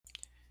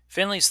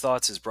Finley's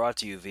Thoughts is brought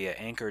to you via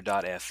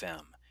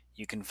Anchor.fm.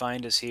 You can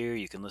find us here,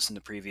 you can listen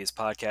to previous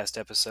podcast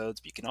episodes,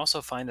 but you can also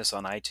find us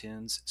on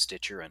iTunes,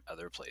 Stitcher, and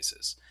other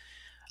places.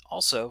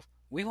 Also,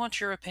 we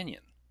want your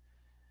opinion.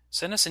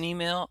 Send us an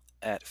email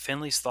at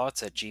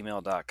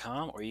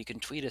finleysthoughts@gmail.com, or you can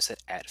tweet us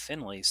at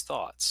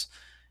 @finleysthoughts.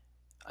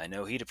 I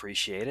know he'd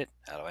appreciate it.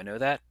 How do I know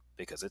that?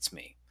 Because it's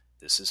me.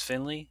 This is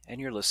Finley,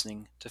 and you're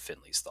listening to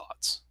Finley's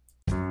Thoughts.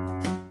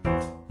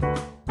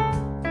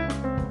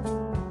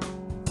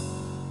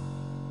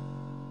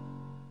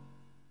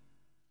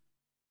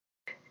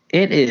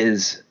 It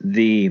is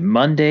the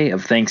Monday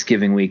of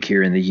Thanksgiving week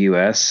here in the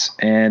U.S.,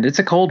 and it's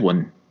a cold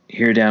one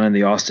here down in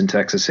the Austin,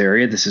 Texas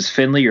area. This is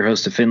Finley, your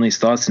host of Finley's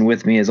Thoughts, and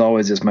with me, as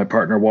always, is my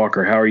partner,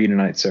 Walker. How are you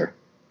tonight, sir?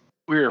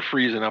 We are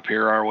freezing up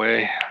here our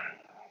way.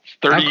 It's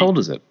 30, How cold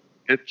is it?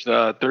 It's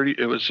 30.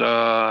 It was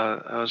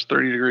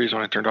 30 degrees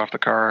when I turned off the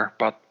car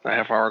about a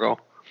half hour ago.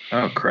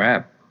 Oh,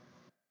 crap.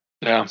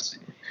 Yeah. So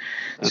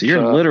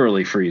you're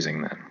literally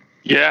freezing then.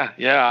 Yeah.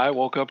 I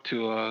woke up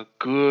to a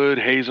good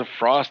haze of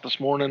frost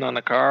this morning on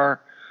the car.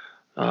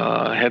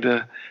 Had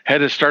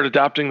to start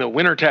adopting the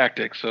winter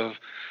tactics of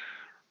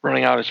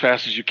running out as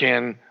fast as you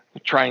can,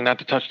 trying not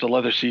to touch the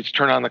leather seats,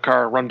 turn on the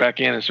car, run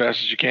back in as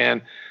fast as you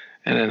can,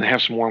 and then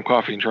have some warm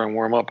coffee and try and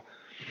warm up.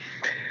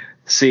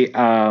 See,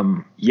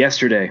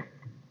 yesterday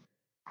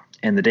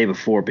and the day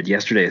before, but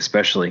yesterday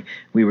especially,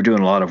 we were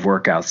doing a lot of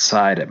work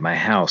outside at my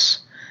house.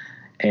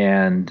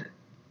 And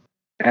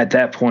at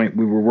that point,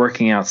 we were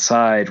working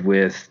outside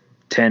with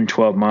 10,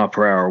 12 mile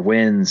per hour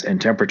winds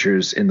and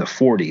temperatures in the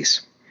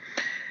 40s.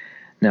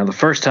 Now, the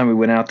first time we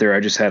went out there, I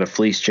just had a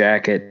fleece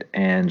jacket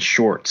and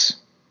shorts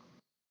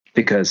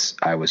because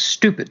I was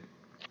stupid.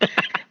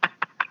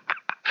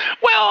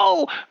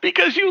 Well,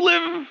 because you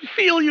live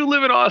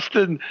in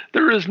Austin,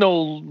 there is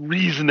no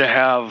reason to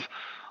have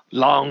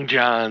long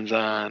johns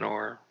on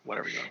or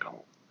whatever you want to call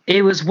them.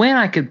 It was when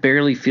I could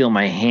barely feel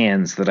my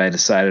hands that I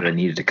decided I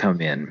needed to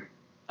come in.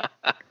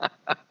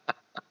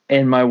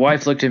 And my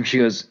wife looked at him. She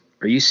goes,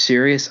 "Are you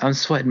serious? I'm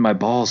sweating my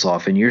balls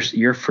off, and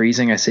you're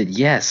freezing." I said,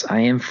 "Yes, I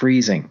am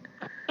freezing."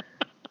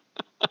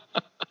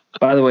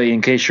 By the way,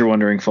 in case you're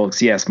wondering,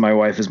 folks, yes, my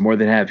wife is more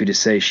than happy to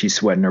say she's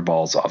sweating her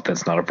balls off.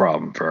 That's not a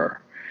problem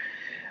for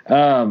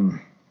her.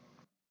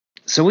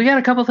 So we got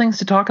a couple things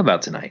to talk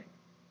about tonight,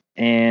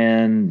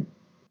 and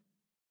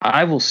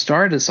I will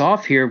start us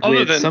off here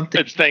with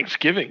something. It's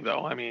Thanksgiving,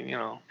 though. I mean,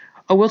 Oh,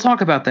 we'll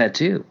talk about that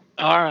too.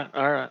 All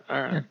right.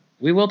 Yeah.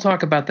 We will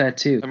talk about that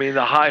too. I mean,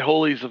 the high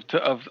holies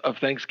of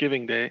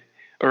Thanksgiving Day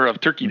or of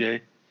Turkey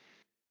Day.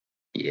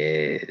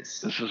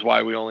 Yes. This is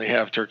why we only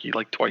have turkey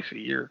like twice a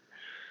year.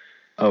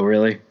 Oh,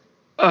 really?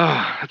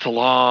 It's a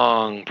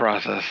long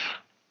process.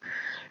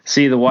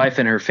 See, the wife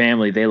and her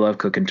family, they love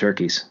cooking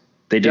turkeys.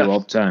 They do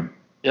all the time.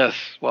 Yes.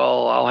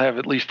 Well, I'll have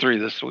at least 3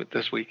 this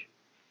week.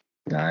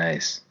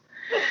 Nice.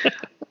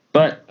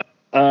 But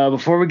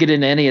before we get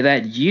into any of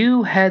that,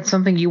 you had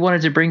something you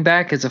wanted to bring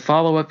back as a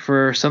follow-up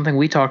for something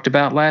we talked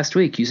about last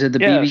week. You said the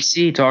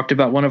BBC talked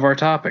about one of our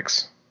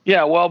topics.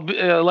 Yeah, well,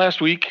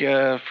 last week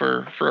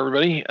for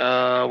everybody,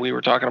 we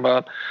were talking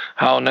about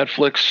how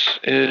Netflix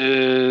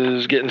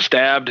is getting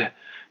stabbed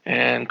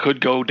and could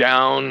go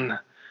down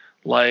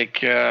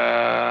like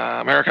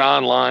America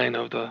Online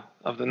of the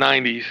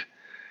 90s.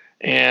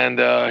 And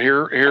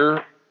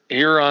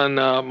here on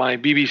my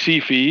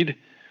BBC feed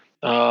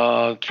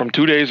from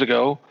 2 days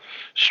ago,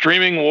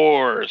 streaming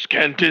wars,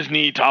 can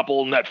Disney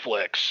topple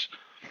Netflix?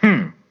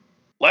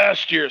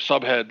 Last year,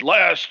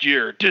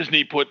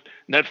 Disney put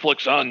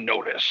Netflix on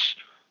notice,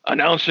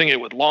 announcing it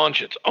would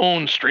launch its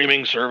own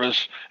streaming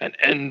service and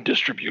end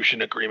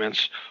distribution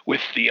agreements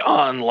with the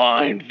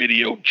online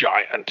video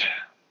giant.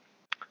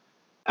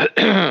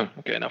 Okay,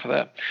 enough of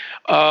that.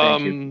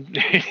 Thank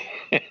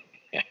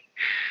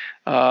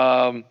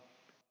you.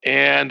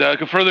 And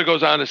further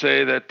goes on to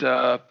say that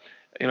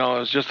it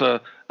was just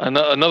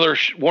another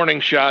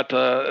warning shot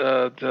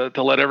to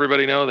let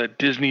everybody know that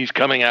Disney's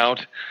coming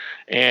out.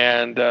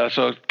 And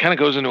so it kind of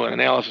goes into an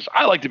analysis.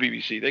 I like the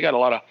BBC. They got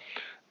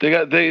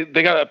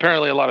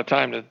apparently a lot of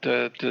time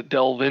to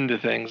delve into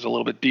things a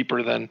little bit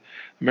deeper than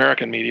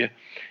American media.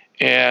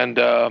 And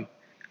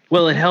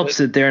well, it helps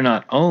that they're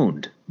not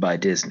owned by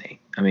Disney.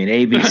 I mean,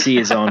 ABC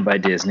is owned by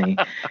Disney.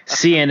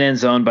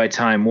 CNN's owned by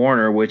Time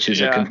Warner, which is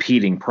a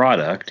competing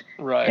product.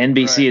 Right.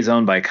 NBC is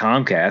owned by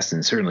Comcast,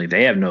 and certainly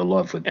they have no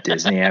love with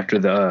Disney after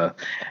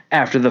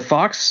the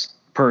Fox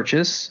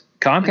purchase.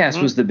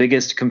 Comcast was the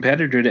biggest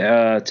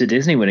competitor to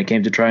Disney when it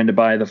came to trying to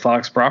buy the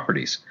Fox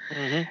properties,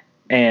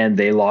 and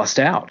they lost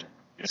out.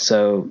 Yeah.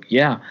 So,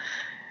 yeah.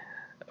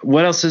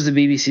 What else does the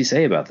BBC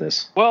say about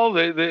this? Well,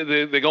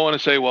 they go on to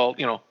say, well,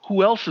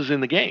 who else is in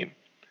the game?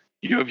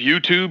 You have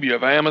YouTube, you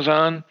have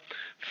Amazon,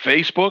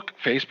 Facebook.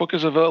 Facebook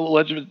is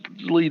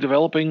allegedly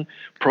developing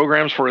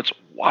programs for its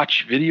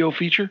watch video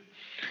feature.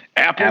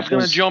 Apple's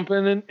going to jump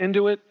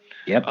into it.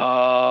 Yep.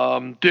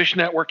 Dish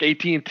Network,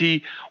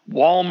 AT&T,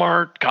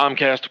 Walmart,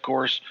 Comcast, of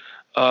course.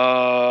 Who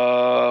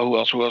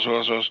else?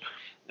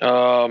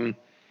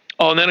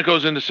 Oh, and then it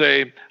goes in to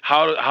say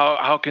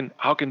how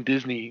can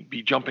Disney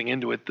be jumping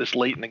into it this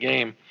late in the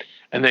game,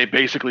 and they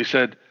basically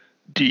said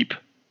deep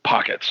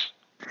pockets.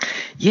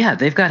 Yeah,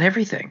 they've got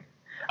everything.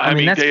 I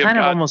mean that's kind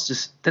of almost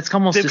they've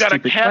a got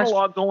stupid a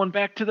catalog question. going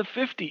back to the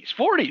 50s,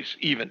 40s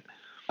even.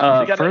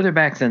 Further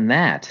back than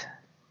that,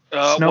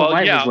 Snow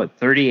White was what,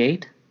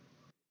 38?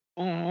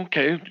 Oh,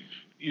 okay,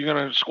 you're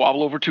gonna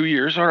squabble over 2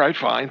 years. All right,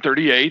 fine,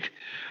 38.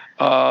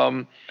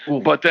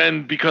 But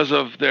then because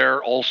of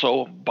their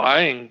also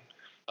buying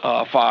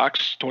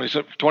Fox,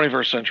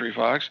 21st Century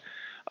Fox,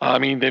 I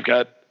mean they've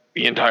got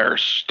the entire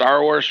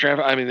Star Wars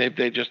traffic. I mean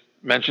they just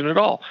mention it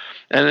all,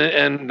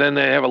 and then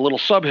they have a little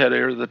subhead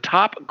here: the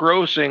top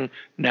grossing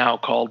now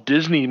called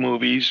Disney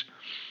movies.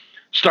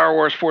 Star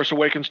Wars: Force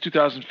Awakens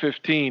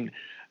 2015,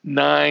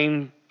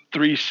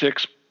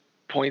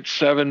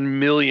 936.7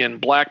 million.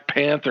 Black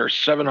Panther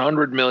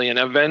 700 million.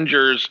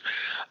 Avengers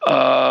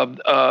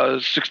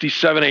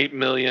 67.8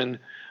 million.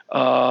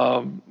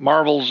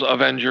 Marvel's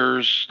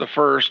Avengers the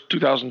first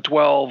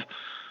 2012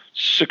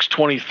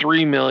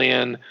 623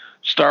 million.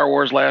 Star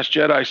Wars Last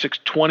Jedi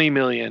 620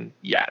 million.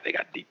 Yeah, they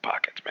got deep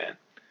pockets, man.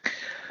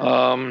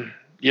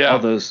 Yeah. All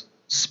those.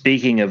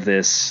 Speaking of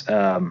this,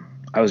 I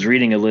was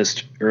reading a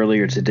list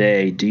earlier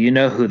today. Do you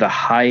know who the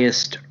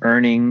highest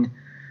earning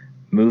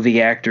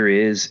movie actor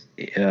is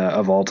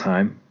of all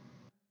time?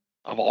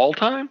 Of all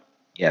time?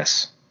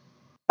 Yes.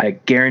 I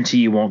guarantee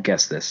you won't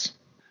guess this.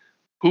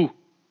 Who?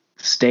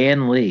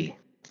 Stan Lee.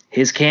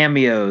 His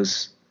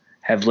cameos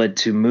have led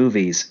to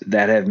movies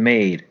that have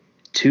made,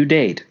 to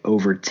date,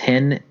 over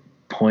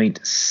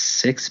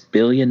 $10.6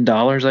 billion,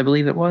 I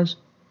believe it was.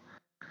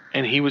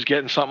 And he was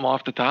getting something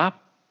off the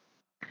top?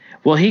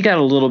 Well, he got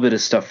a little bit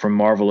of stuff from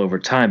Marvel over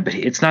time, but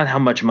it's not how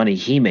much money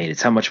he made.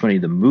 It's how much money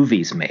the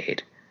movies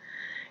made.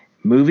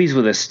 Movies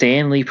with a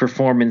Stan Lee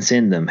performance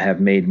in them have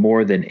made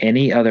more than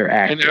any other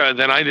actor. And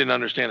then I didn't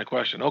understand the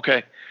question.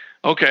 Okay.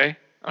 All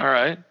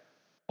right.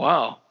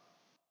 Wow.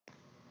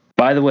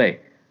 By the way,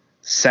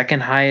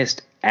 second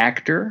highest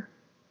actor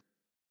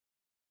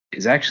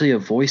is actually a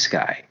voice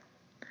guy.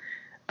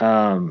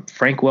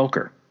 Frank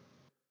Welker.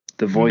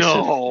 The voice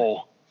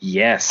of...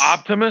 Yes.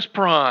 Optimus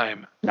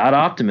Prime. Not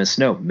Optimus,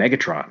 no.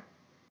 Megatron.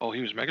 Oh, he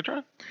was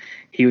Megatron?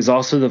 He was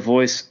also the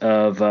voice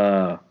of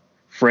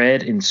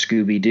Fred in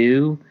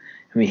Scooby-Doo.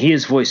 I mean, he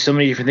has voiced so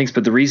many different things,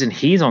 but the reason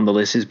he's on the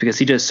list is because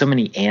he does so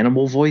many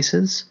animal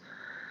voices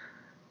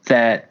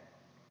that,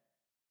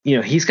 you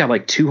know, he's got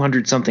like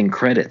 200-something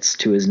credits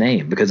to his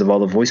name because of all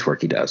the voice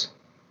work he does.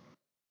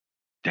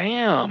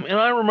 Damn. And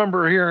I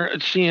remember hearing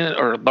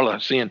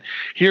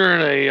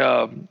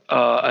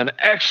an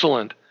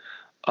excellent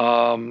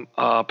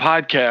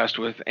podcast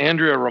with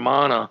Andrea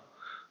Romano.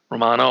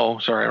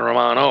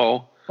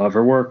 Love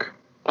her work.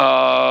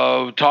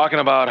 Talking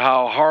about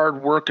how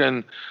hard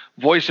working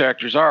voice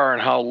actors are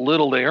and how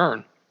little they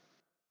earn,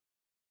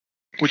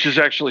 which is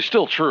actually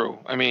still true.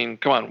 I mean,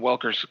 come on,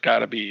 Welker's got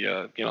to be,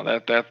 that's an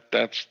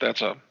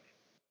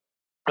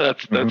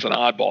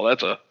oddball.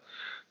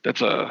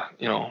 That's a.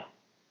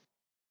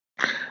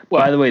 Well,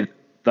 by the way,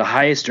 the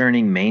highest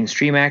earning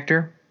mainstream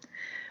actor,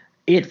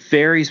 it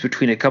varies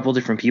between a couple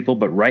different people,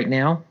 but right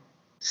now,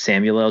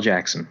 Samuel L.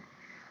 Jackson.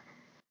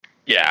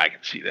 Yeah, I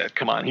can see that.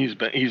 Come on,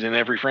 he's in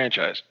every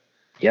franchise.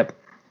 Yep.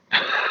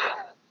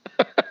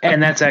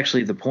 And that's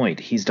actually the point.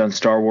 He's done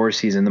Star Wars.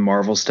 He's in the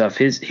Marvel stuff.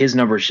 His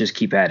numbers just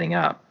keep adding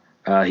up.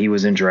 He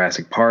was in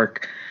Jurassic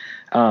Park.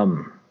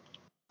 But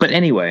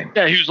anyway.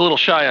 Yeah, he was a little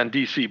shy on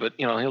DC, but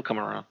he'll come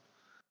around.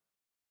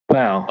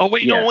 Well. Oh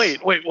wait, yes. No,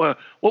 wait. What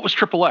was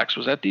Triple X?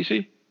 Was that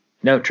DC?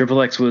 No,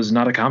 Triple X was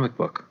not a comic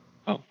book.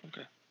 Oh,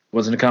 okay.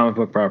 Wasn't a comic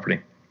book property.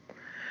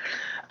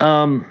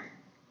 So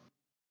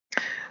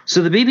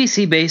the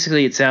BBC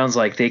basically, it sounds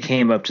like they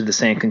came up to the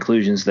same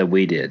conclusions that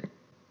we did.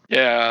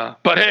 Yeah,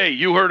 but hey,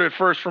 you heard it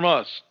first from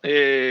us.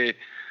 Hey,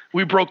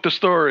 we broke the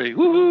story.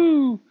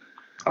 Woohoo!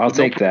 I'll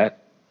take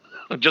that.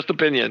 Just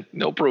opinion,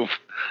 no proof.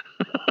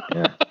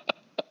 Yeah.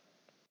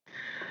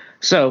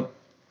 So,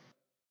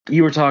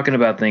 you were talking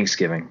about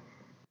Thanksgiving.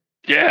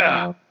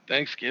 Yeah,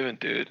 Thanksgiving,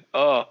 dude.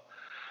 Oh,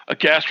 a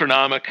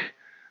gastronomic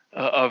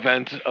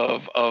event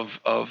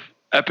of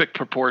epic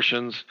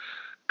proportions,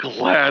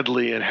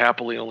 gladly and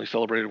happily only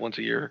celebrated once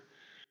a year.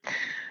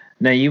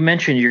 Now, you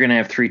mentioned you're going to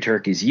have 3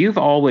 turkeys. You've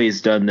always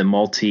done the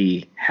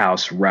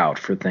multi-house route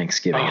for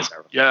Thanksgiving. Is that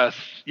right?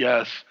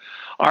 Yes.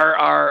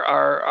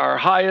 Our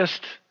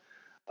highest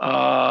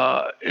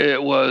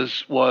it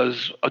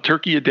was a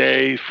turkey a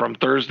day from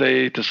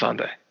Thursday to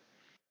Sunday.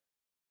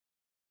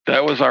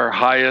 That was our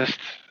highest.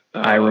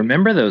 I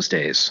remember those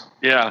days.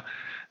 Yeah,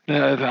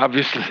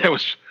 obviously that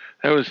was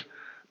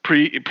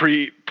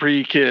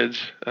pre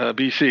kids,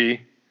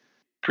 BC,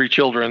 pre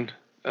children,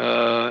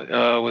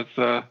 with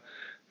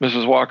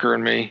Mrs. Walker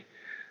and me.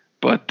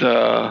 But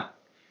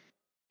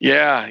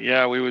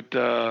yeah, we would.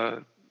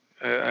 I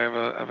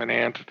have an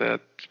aunt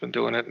that's been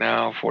doing it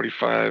now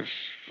 45.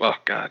 Oh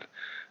God,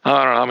 I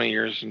don't know how many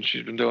years, and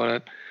she's been doing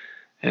it.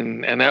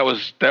 And that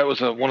was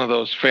one of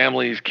those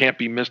families can't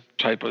be missed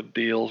type of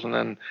deals. And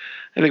then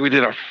I think we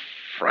did our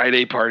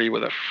Friday party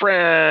with a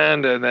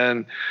friend, and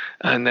then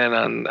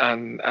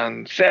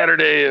on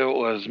Saturday it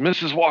was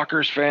Mrs.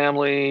 Walker's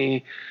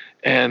family,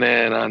 and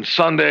then on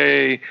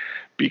Sunday,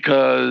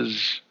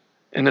 because,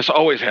 and this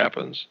always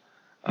happens,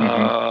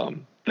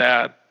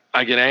 that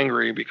I get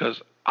angry because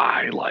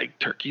I like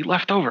turkey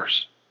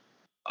leftovers.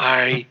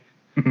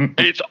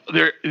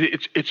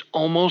 It's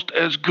almost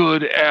as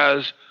good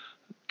as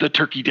the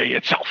turkey day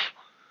itself.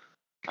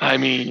 I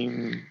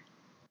mean,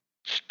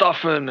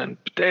 stuffing and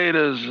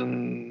potatoes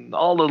and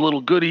all the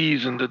little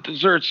goodies and the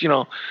desserts,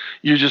 you're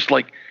just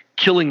like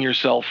killing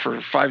yourself for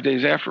 5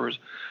 days afterwards.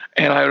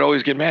 And I would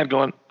always get mad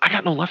going, I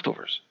got no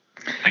leftovers.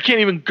 I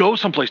can't even go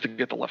someplace to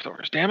get the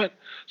leftovers. Damn it.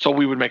 So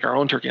we would make our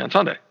own turkey on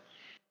Sunday.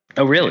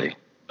 Oh, really?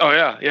 Oh,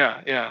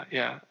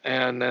 yeah.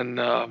 And then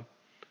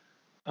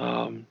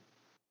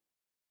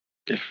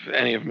if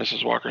any of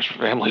Mrs. Walker's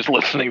family is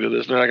listening to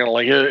this, they're not going to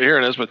like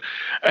hearing this.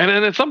 And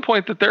then at some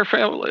point that her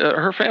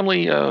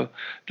family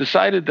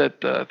decided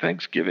that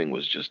Thanksgiving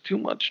was just too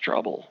much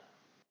trouble,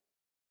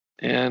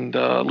 and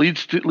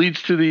leads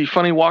to the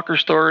funny Walker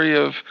story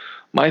of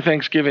my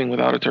Thanksgiving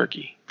without a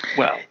turkey.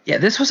 Well, yeah,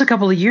 this was a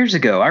couple of years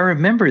ago. I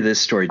remember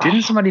this story.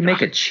 Didn't somebody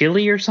make a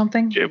chili or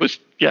something? It was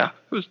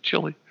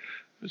chili.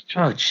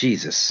 Oh,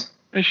 Jesus.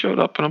 I showed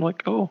up and I'm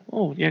like,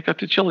 oh, yeah, I got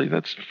the chili.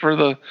 That's for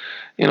the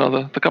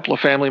couple of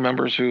family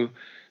members who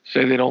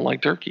say they don't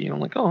like turkey. And I'm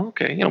like, oh,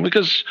 okay.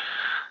 Because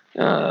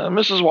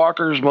Mrs.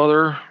 Walker's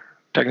mother,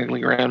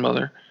 technically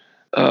grandmother,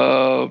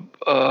 Mrs.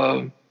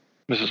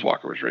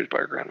 Walker was raised by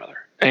her grandmother.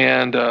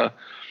 And,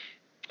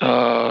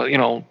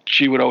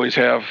 she would always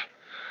have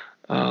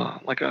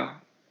like a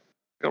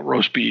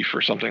roast beef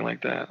or something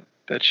like that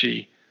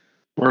she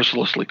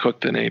mercilessly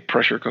cooked in a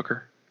pressure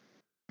cooker.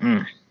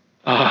 Mm.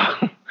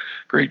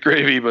 Great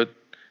gravy, but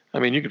I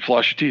mean, you could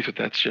floss your teeth with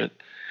that shit.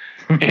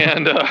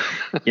 And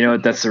you know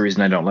what? That's the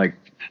reason I don't like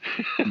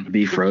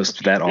beef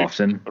roast that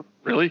often.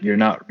 Really? You're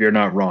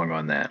not wrong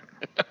on that.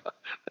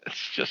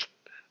 That's just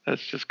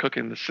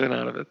cooking the sin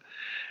out of it.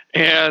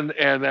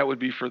 And that would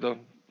be for the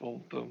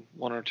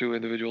one or two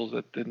individuals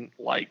that didn't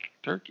like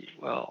turkey.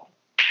 Well,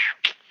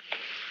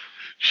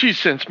 she's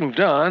since moved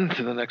on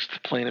to the next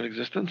plane of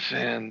existence,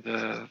 and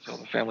so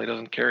the family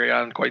doesn't carry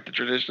on quite the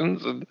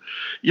traditions. And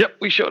yep,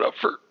 we showed up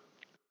for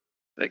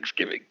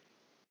Thanksgiving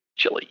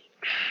chili,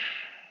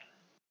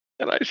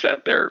 and I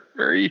sat there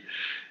very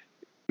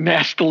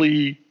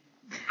nastily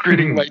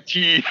gritting my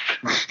teeth,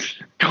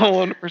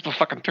 going, "Where's the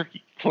fucking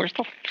turkey? Where's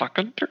the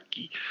fucking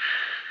turkey?"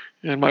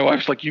 And my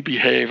wife's like, "You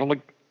behave." I'm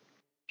like,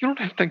 "You don't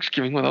have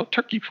Thanksgiving without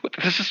turkey.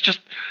 This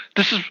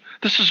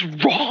is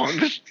wrong."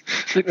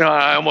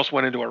 I almost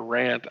went into a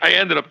rant. I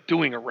ended up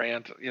doing a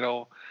rant,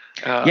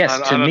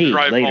 yes, to me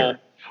later. Home.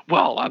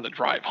 Well, on the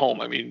drive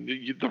home, I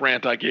mean, the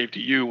rant I gave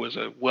to you was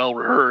a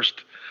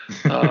well-rehearsed,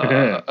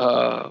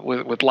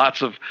 with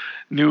lots of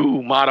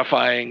new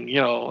modifying,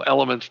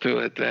 elements to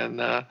it. And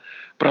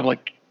but I'm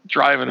like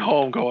driving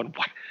home, going,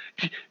 "What?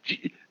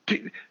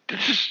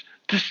 This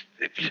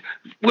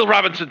Will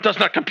Robinson does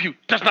not compute.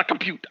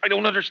 I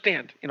don't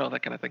understand."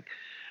 That kind of thing.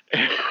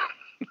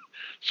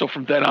 So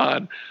from then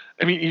on,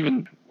 I mean,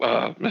 even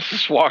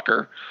Mrs.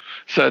 Walker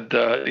said,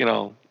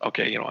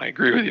 "Okay, I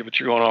agree with you, but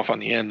you're going off on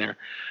the end there."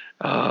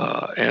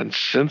 And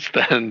since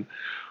then,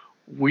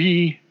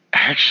 we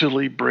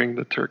actually bring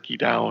the turkey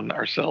down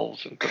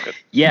ourselves and cook it.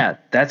 Yeah,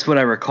 that's what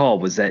I recall,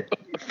 was that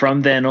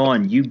from then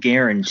on, you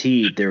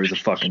guaranteed there was a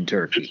fucking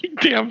turkey.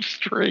 Damn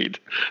straight.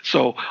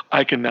 So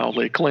I can now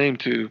lay claim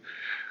to,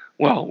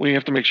 well, we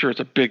have to make sure it's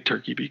a big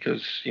turkey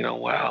because,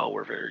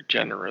 we're very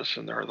generous.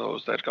 And there are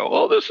those that go,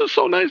 "Oh, this is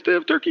so nice to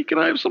have turkey. Can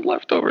I have some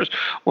leftovers?"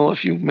 Well,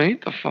 if you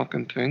made the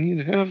fucking thing,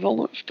 you'd have the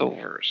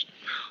leftovers.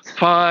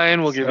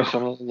 Fine, we'll give you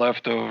some of the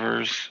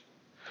leftovers.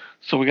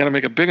 So we got to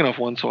make a big enough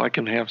one so I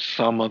can have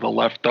some of the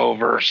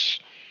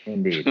leftovers.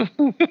 Indeed.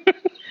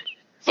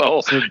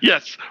 So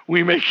yes,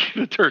 we make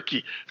the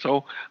turkey.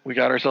 So we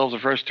got ourselves a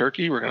fresh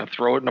turkey. We're going to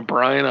throw it in a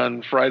brine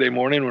on Friday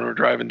morning when we're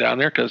driving down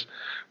there because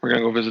we're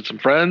going to go visit some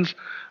friends.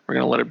 We're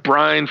going to let it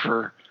brine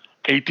for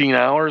 18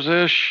 hours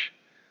ish.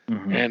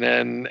 Mm-hmm.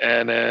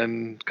 And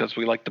then because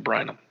we like to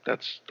brine them,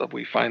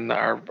 we find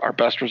our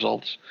best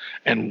results.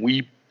 And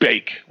we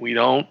bake. We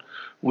don't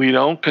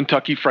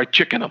Kentucky Fried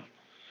Chicken them.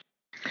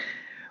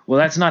 Well,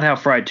 that's not how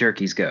fried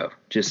turkeys go,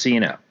 just so you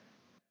know.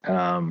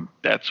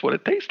 That's what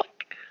it tastes like.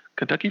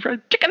 Kentucky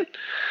Fried Chicken.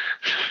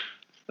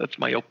 That's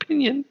my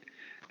opinion.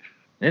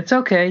 It's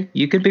okay.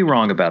 You could be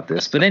wrong about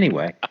this, but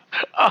anyway.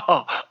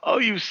 Oh,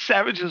 you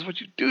savages, what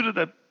you do to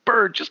that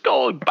bird. Just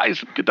go and buy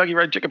some Kentucky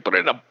Fried Chicken, put it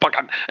in a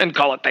bucket, and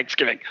call it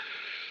Thanksgiving.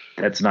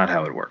 That's not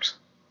how it works.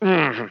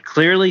 Mm-hmm.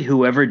 Clearly,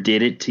 whoever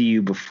did it to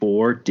you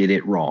before did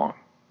it wrong.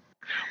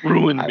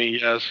 Ruined me,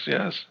 yes.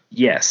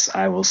 Yes,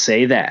 I will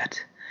say that.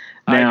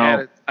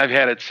 Now, I've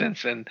had it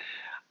since, and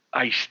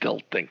I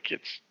still think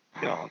it's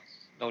no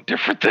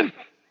different than.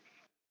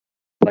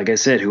 Like I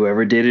said,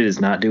 whoever did it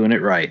is not doing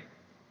it right.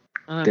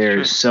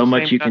 There's so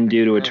much you can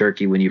do to a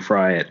turkey when you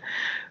fry it,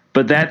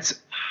 but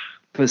that's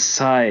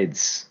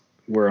besides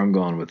where I'm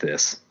going with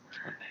this.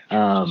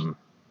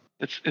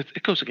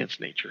 It goes against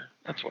nature.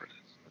 That's what it is.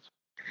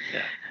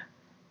 Yeah.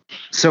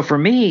 So for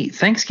me,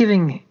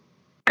 Thanksgiving,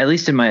 at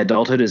least in my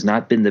adulthood, has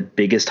not been the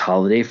biggest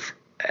holiday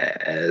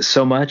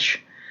so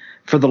much.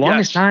 For the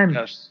longest time.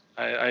 Yes,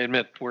 I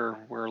admit we're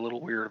a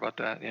little weird about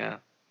that. Yeah.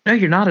 No,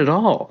 you're not at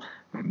all.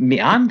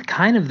 I'm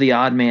kind of the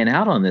odd man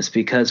out on this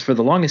because for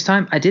the longest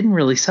time, I didn't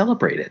really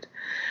celebrate it.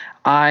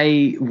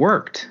 I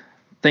worked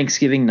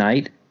Thanksgiving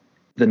night,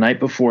 the night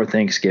before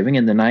Thanksgiving,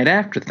 and the night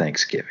after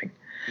Thanksgiving.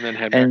 And then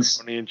had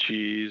macaroni and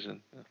cheese.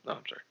 And no,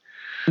 I'm sorry.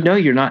 No,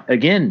 you're not.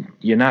 Again,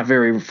 you're not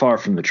very far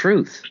from the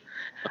truth.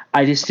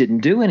 I just didn't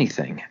do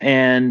anything.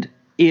 And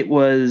it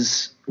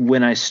was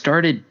when I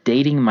started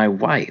dating my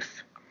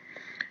wife,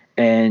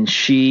 and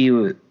she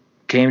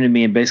came to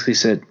me and basically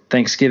said,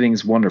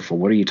 Thanksgiving's wonderful.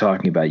 What are you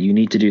talking about? You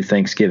need to do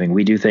Thanksgiving.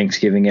 We do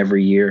Thanksgiving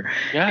every year.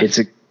 Yes.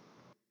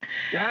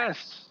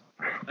 Yes.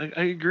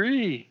 I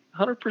agree.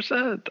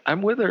 100%.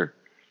 I'm with her.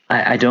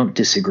 I don't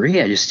disagree.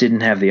 I just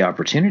didn't have the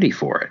opportunity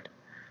for it.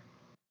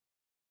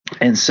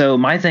 And so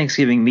my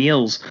Thanksgiving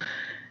meals,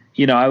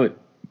 I would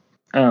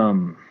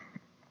run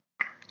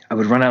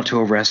out to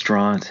a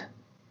restaurant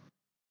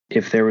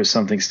if there was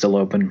something still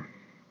open.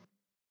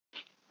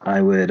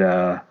 I would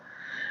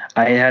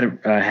I had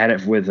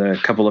it with a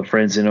couple of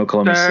friends in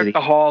Oklahoma City.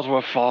 The halls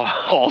were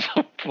falls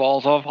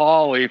of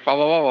Holly.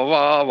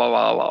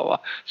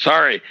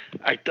 Sorry,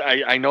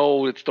 I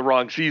know it's the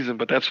wrong season,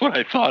 but that's what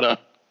I thought of.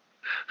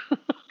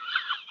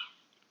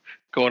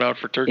 Going out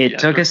for turkey. It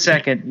took a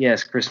second.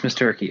 Yes, Christmas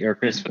turkey or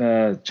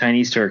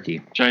Chinese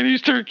turkey.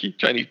 Chinese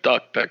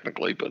duck,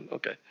 technically, but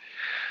okay.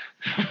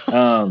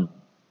 But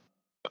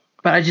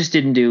I just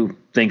didn't do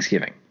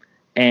Thanksgiving,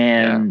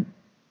 and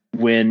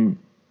when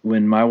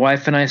my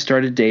wife and I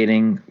started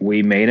dating,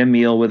 we made a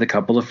meal with a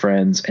couple of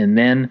friends, and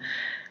then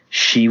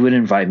she would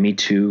invite me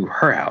to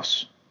her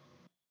house.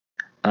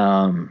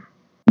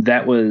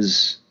 That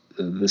was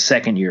the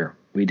second year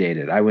we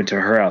dated. I went to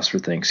her house for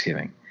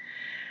Thanksgiving.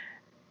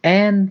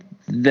 And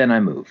then I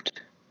moved.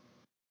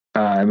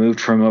 I moved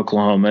from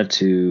Oklahoma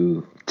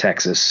to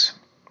Texas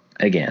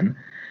again.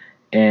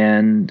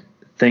 And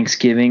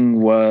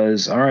Thanksgiving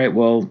was, all right,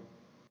 well,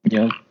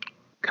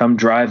 come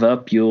drive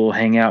up. You'll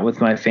hang out with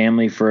my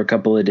family for a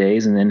couple of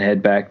days and then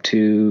head back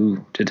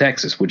to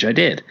Texas, which I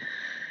did.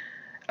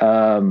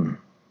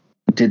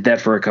 Did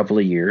that for a couple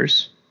of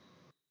years.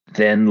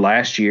 Then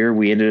last year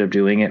we ended up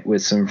doing it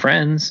with some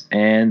friends,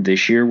 and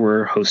this year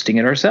we're hosting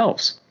it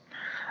ourselves.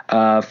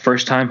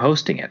 First time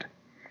hosting it.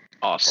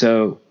 Awesome.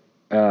 So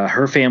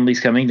her family's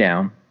coming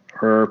down.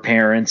 Her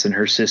parents and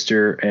her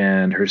sister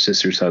and her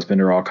sister's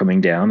husband are all coming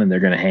down, and they're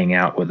going to hang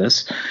out with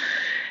us.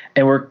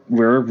 And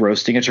we're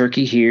roasting a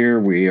turkey here.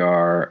 We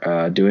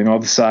are doing all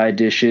the side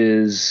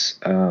dishes.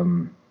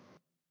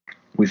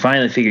 We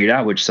finally figured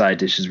out which side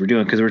dishes we're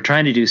doing because we're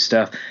trying to do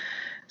stuff.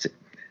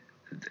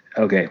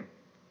 Okay,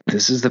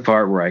 this is the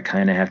part where I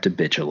kind of have to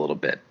bitch a little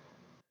bit.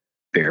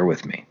 Bear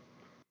with me.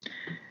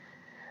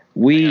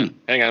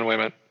 Hang on, wait a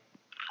minute.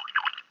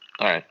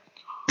 All right.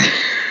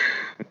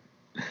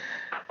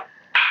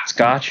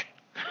 Scotch?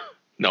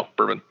 No,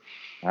 bourbon.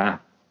 Ah.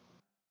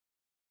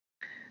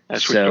 I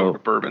switched over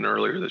to bourbon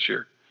earlier this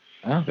year.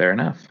 Oh, fair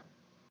enough.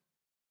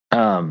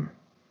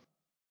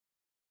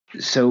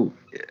 So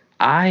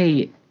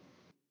I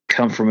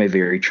come from a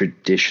very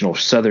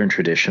Southern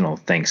traditional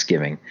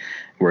Thanksgiving,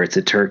 where it's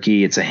a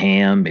turkey, it's a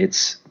ham,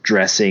 it's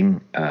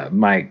dressing.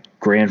 My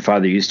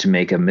grandfather used to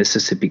make a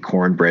Mississippi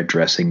cornbread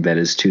dressing that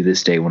is to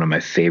this day one of my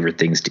favorite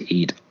things to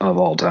eat of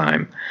all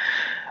time.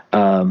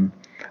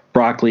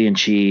 Broccoli and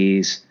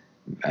cheese.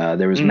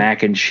 There was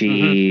mac and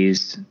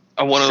cheese.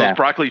 One of those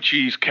broccoli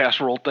cheese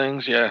casserole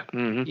things. Yeah.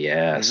 Mm-hmm.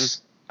 Yes.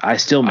 Mm-hmm. I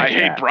still make I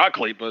hate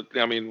broccoli, but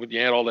I mean, when you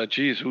add all that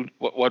cheese,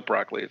 what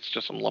broccoli? It's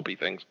just some lumpy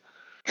things.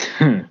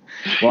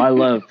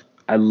 Well,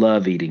 I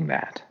love eating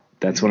that.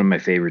 That's one of my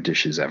favorite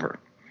dishes ever.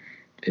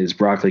 Is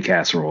broccoli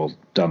casserole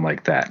done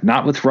like that?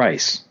 Not with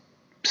rice.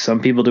 Some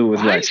people do it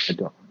with rice. I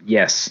don't.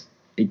 Yes,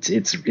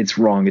 it's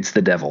wrong. It's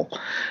the devil.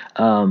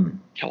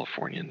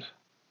 Californians.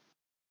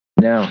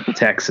 No,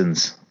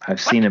 Texans.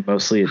 I've seen it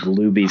mostly at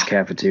Luby's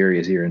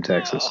cafeterias here in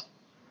Texas.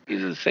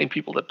 These are the same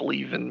people that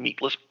believe in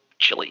meatless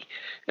chili.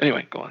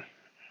 Anyway, go on.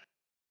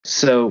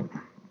 So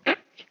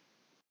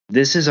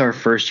this is our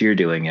first year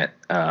doing it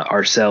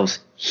ourselves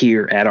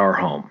here at our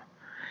home.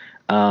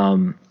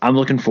 I'm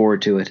looking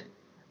forward to it.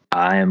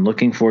 I am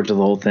looking forward to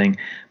the whole thing.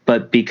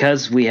 But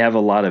because we have a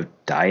lot of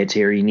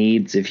dietary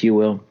needs, if you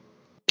will,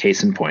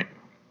 case in point,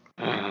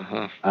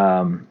 my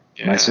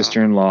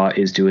sister-in-law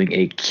is doing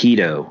a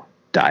keto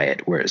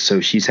diet, so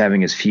she's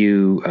having as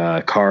few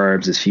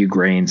carbs, as few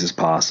grains as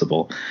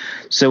possible.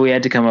 So we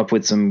had to come up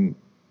with some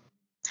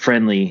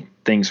friendly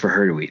things for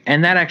her to eat,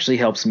 and that actually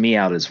helps me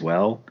out as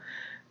well.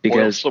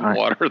 Because boil some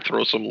water,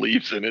 throw some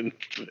leaves in, and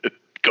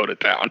go to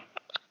town.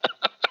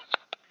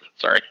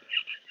 Sorry.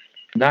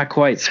 Not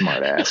quite,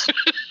 smartass.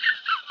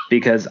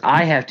 Because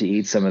I have to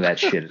eat some of that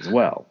shit as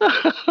well.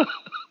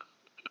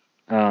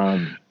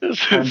 I'm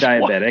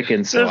diabetic,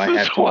 and so I have to.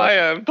 This is why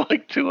I'm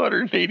like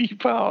 280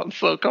 pounds.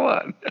 So come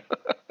on.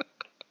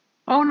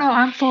 Oh no,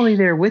 I'm fully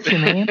there with you,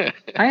 man.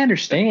 I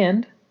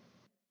understand.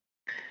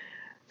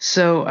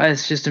 So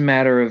it's just a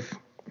matter of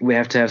we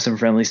have to have some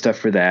friendly stuff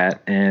for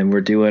that, and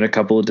we're doing a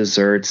couple of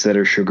desserts that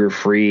are sugar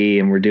free,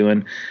 and we're doing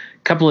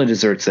a couple of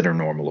desserts that are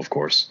normal, of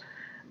course.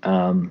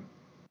 And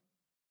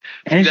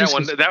See,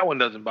 that one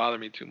doesn't bother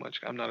me too much.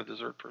 I'm not a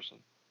dessert person.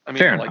 I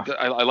mean,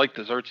 I like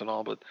desserts and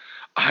all, but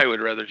I would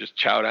rather just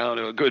chow down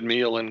to a good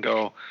meal and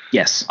go.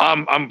 Yes,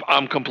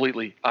 I'm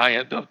completely.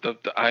 I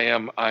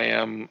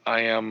am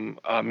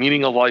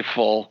meaning of life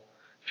full.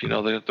 If you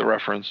know the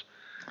reference.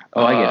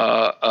 Oh, I get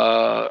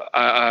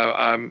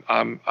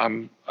it.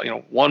 I'm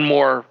one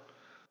more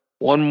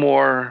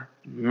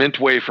mint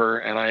wafer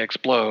and I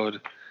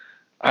explode.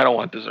 I don't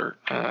want dessert.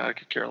 I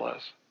could care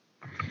less.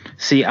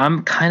 See,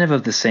 I'm kind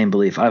of the same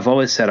belief. I've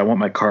always said I want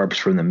my carbs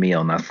from the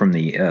meal, not from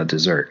the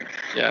dessert.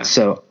 Yeah.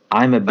 So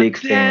I'm a big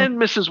fan. Then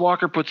Mrs.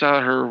 Walker puts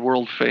out her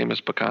world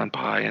famous pecan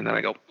pie, and then I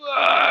go,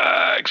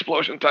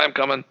 explosion time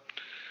coming.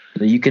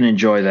 You can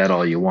enjoy that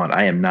all you want.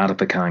 I am not a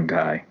pecan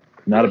guy.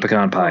 Not a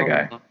pecan pie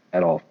guy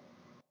at all.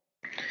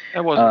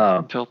 That wasn't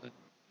until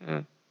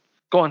then.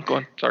 Go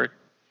on. Sorry.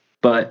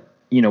 But,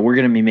 we're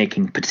going to be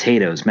making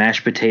potatoes,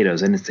 mashed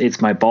potatoes, and it's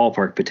my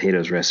ballpark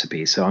potatoes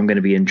recipe. So I'm going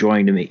to be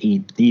enjoying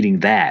eating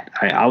that.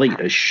 I'll eat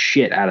a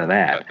shit out of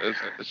that.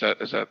 Is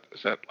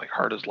that like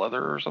hard as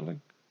leather or something?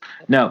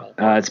 No,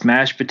 it's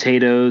mashed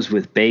potatoes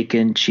with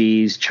bacon,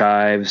 cheese,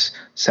 chives,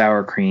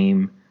 sour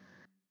cream.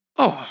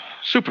 Oh,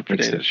 super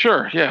potatoes.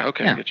 Sure. Yeah.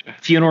 Okay. Yeah. I get you.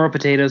 Funeral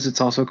potatoes,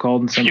 it's also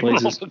called in some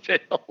places.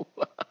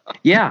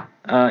 Yeah.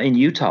 In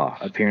Utah,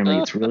 apparently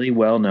it's really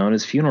well known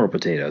as funeral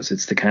potatoes.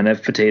 It's the kind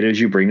of potatoes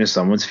you bring to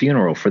someone's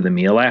funeral for the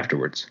meal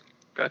afterwards.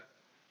 Okay.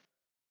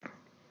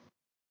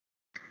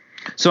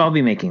 So I'll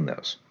be making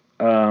those.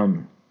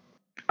 I'm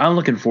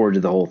looking forward to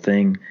the whole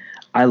thing.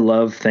 I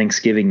love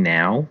Thanksgiving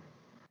now.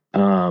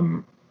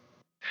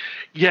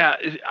 Yeah,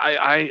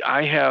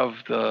 I have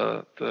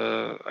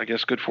the I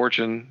guess good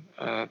fortune.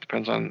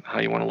 Depends on how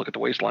you want to look at the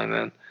waistline.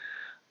 Then,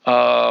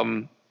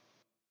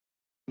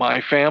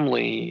 my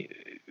family,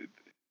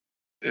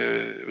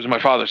 it was my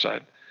father's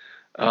side.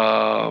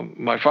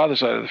 My father's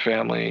side of the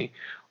family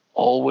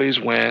always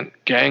went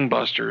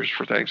gangbusters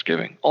for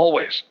Thanksgiving,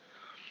 always.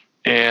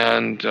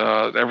 And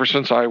ever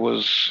since I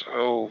was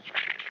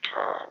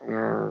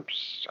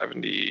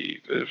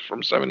 70,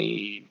 from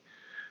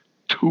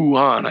 72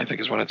 on, I think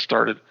is when it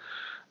started.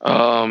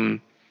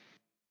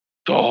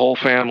 The whole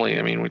family.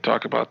 I mean, we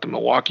talk about the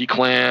Milwaukee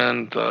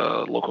clan,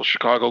 the local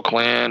Chicago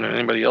clan, and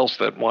anybody else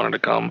that wanted to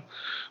come.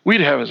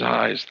 We'd have as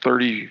high as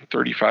 30,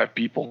 35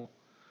 people.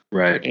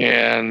 Right.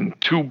 And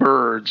 2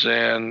 birds,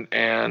 and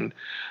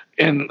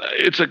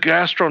it's a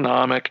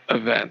gastronomic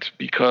event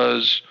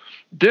because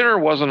dinner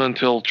wasn't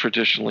until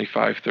traditionally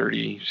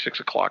 5:30, 6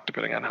 o'clock,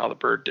 depending on how the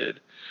bird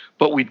did.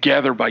 But we'd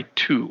gather by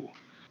 2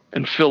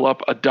 and fill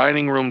up a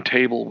dining room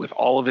table with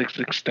all of its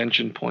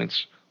extension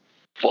points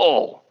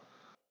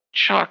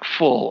chock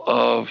full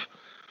of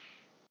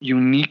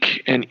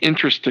unique and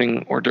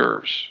interesting hors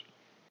d'oeuvres.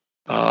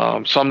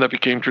 Some that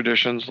became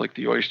traditions, like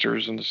the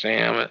oysters and the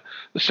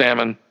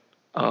salmon,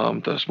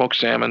 the smoked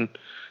salmon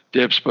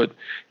dips. But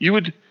you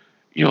would,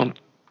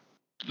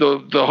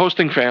 the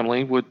hosting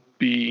family would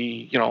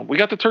be, we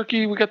got the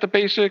turkey, we got the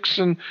basics,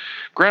 and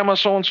grandma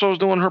so-and-so is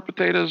doing her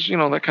potatoes,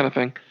 that kind of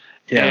thing.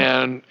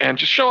 Yeah. And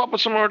just show up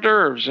with some hors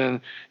d'oeuvres. And,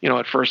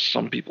 at first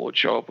some people would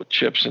show up with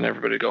chips and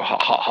everybody would go, ha,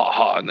 ha, ha,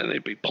 ha. And then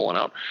they'd be pulling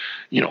out,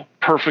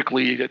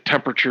 perfectly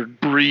temperatured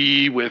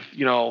brie with,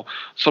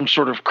 some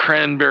sort of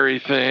cranberry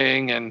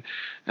thing. And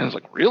it's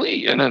like,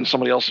 really? And then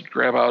somebody else would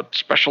grab out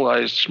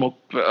specialized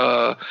smoked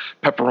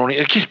pepperoni.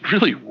 It gets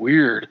really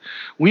weird.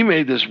 We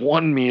made this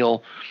one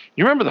meal.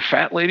 You remember the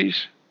Fat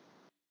Ladies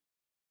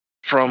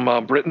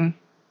from Britain?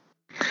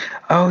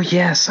 Oh,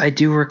 yes, I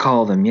do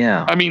recall them,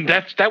 yeah. I mean,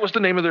 that was the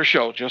name of their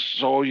show, just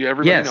so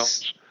everybody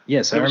knows.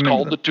 Yes, it was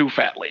called The 2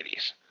 Fat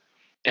Ladies.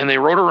 And they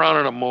rode around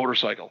on a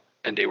motorcycle,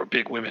 and they were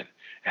big women,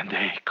 and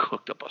they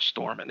cooked up a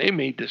storm, and they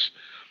made this.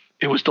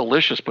 It was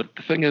delicious, but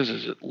the thing is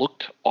it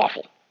looked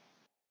awful.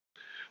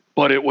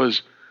 But it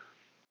was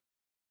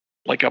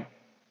like a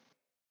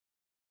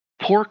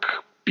pork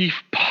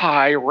beef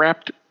pie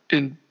wrapped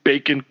in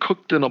bacon,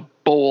 cooked in a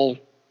bowl.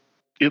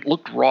 It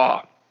looked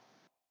raw.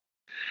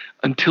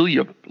 Until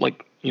you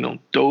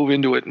dove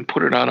into it and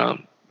put it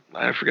on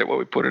I forget what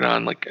we put it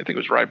on, I think it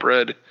was rye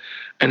bread,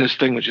 and this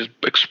thing would just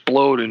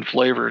explode in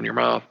flavor in your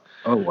mouth.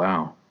 Oh,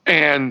 wow.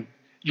 And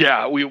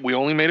yeah, we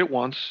only made it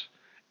once,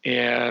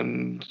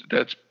 and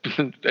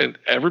and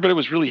everybody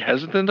was really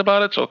hesitant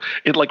about it. So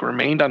it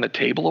remained on the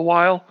table a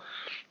while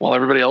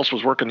everybody else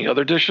was working the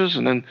other dishes.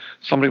 And then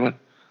somebody went,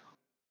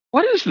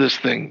 "What is this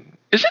thing?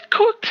 Is it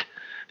cooked?"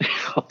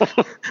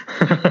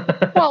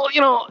 Well,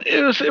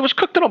 it was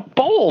cooked in a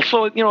bowl,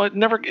 so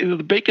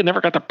the bacon never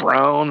got to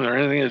brown or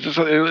anything. It's just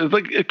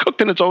it cooked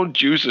in its own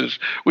juices,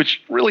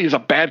 which really is a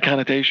bad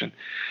connotation.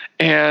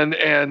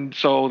 And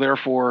so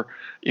therefore,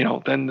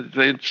 then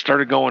they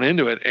started going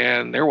into it,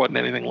 and there wasn't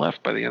anything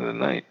left by the end of the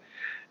night.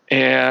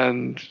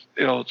 And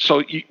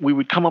so we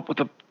would come up with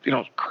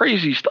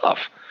crazy stuff,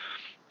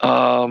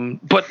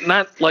 but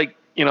not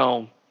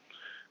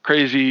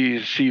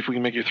crazy, see if we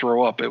can make you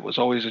throw up. It was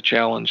always a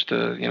challenge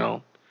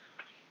to,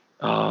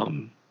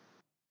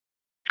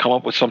 come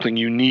up with something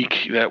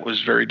unique that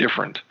was very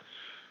different.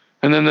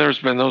 And then there's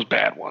been those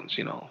bad ones,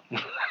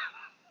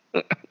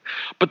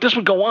 But this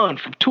would go on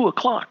from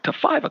 2:00 to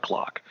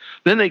 5:00.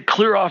 Then they'd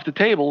clear off the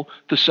table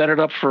to set it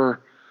up for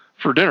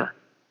dinner.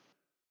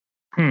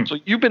 So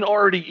you've been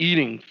already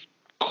eating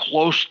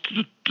close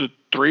to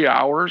 3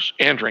 hours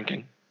and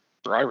drinking.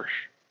 They're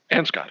Irish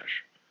and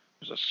Scottish.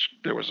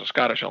 There was a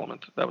Scottish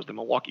element. That was the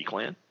Milwaukee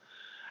clan.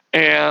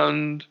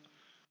 And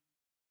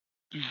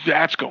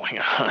that's going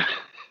on.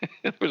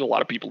 There was a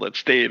lot of people that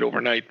stayed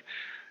overnight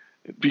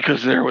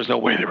because there was no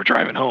way they were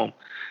driving home.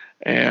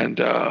 And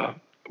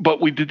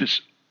but we did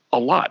this a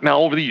lot.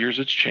 Now, over the years,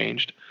 it's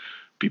changed.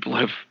 People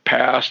have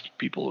passed.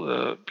 People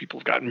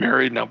have gotten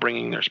married, now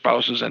bringing their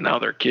spouses and now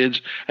their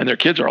kids. And their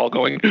kids are all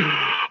going,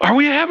 "Are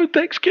we having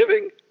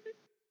Thanksgiving?"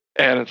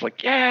 And it's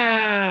like,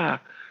 "Yeah."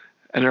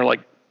 And they're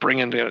like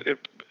bringing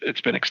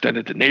it's been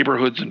extended to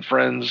neighborhoods and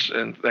friends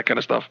and that kind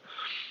of stuff.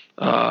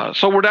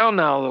 So we're down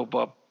now, though,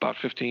 about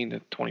 15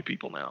 to 20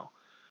 people now.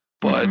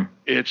 But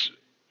it's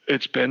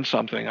been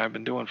something I've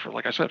been doing for,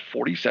 like I said,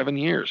 47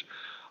 years.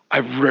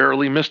 I've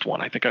rarely missed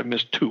one. I think I've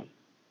missed 2.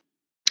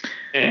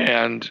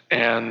 And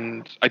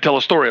I tell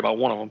a story about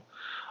one of them.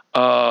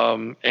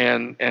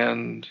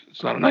 And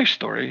it's not a nice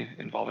story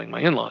involving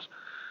my in-laws.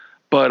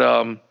 But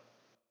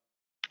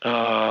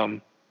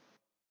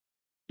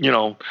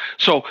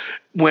so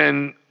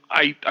when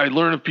I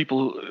learn of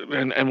people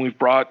and we've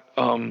brought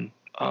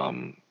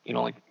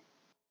like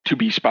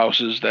to-be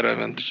spouses that have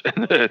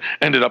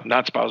ended up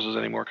not spouses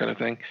anymore, kind of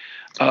thing.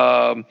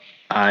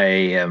 I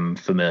am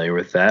familiar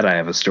with that. I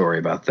have a story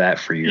about that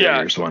for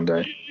years one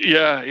day.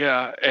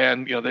 Yeah.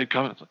 And, they'd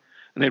come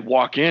and they'd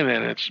walk in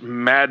and it's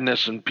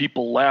madness and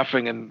people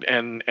laughing and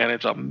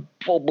it's a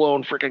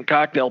full-blown freaking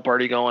cocktail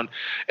party going.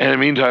 And in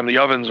the meantime, the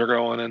ovens are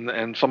going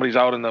and somebody's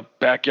out in the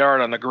backyard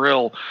on the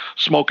grill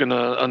smoking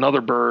another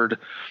bird.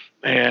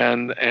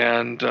 And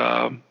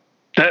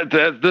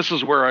this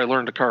is where I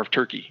learned to carve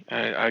turkey.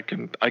 I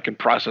can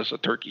process a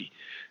turkey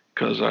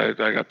because I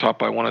got taught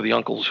by one of the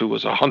uncles who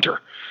was a hunter.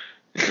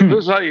 This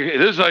is how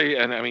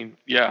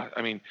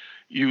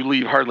you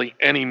leave hardly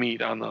any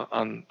meat on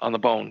the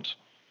bones,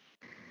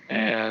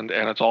 and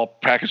it's all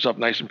packaged up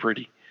nice and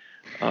pretty.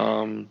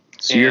 So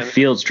you're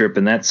field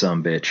stripping that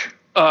sumbitch.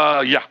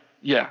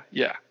 Yeah.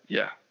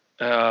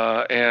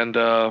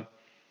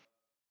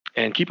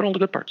 And keeping all the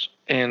good parts.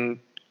 And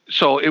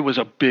so it was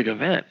a big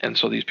event. And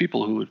so these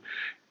people who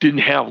didn't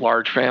have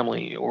large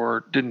family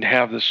or didn't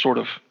have this sort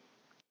of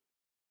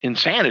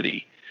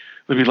insanity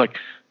would be like,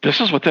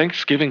 "This is what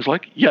Thanksgiving's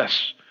like?"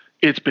 Yes,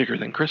 it's bigger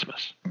than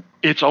Christmas.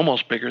 It's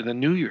almost bigger than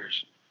New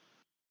Year's.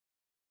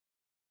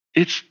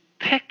 It's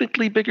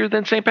technically bigger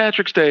than St.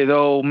 Patrick's Day,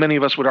 though many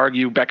of us would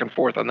argue back and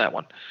forth on that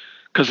one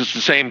because it's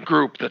the same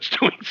group that's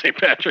doing St.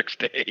 Patrick's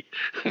Day.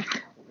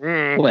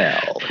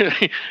 Well,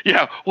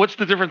 yeah. What's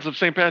the difference of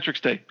St. Patrick's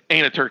Day?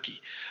 Ain't a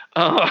turkey.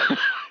 That's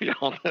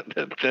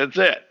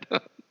it.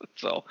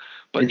 So,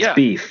 but it's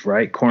beef,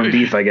 right? Corned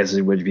beef, I guess,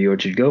 would be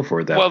what you'd go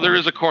for. There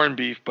is a corned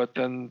beef, but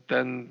then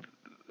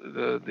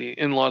the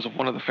in-laws of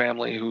one of the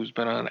family who's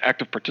been an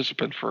active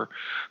participant for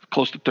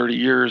close to 30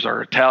 years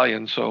are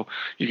Italian, so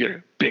you get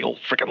a big old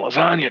freaking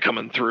lasagna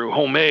coming through,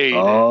 homemade.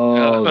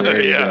 Oh,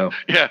 there you go.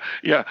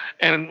 Yeah.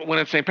 And when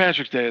it's St.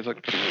 Patrick's Day, it's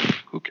like,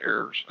 who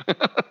cares?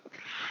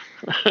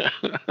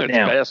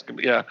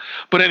 Yeah.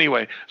 But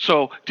anyway,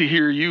 so to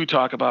hear you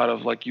talk about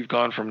of like you've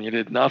gone from you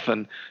did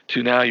nothing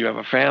to now you have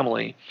a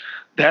family,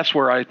 that's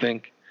where I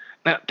think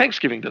now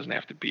Thanksgiving doesn't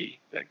have to be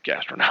that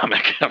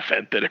gastronomic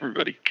event that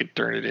everybody can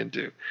turn it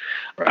into.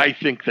 Right. I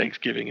think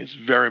Thanksgiving is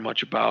very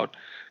much about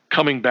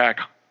coming back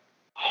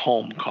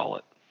home, call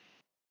it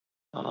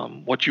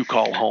what you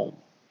call home,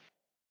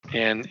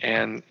 and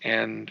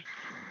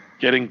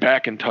getting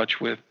back in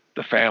touch with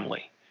the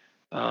family.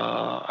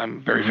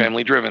 I'm very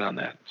family driven on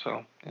that.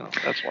 So,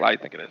 that's what I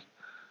think it is.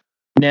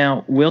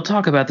 Now, we'll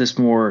talk about this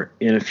more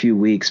in a few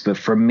weeks, but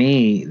for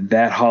me,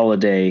 that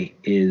holiday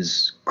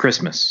is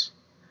Christmas.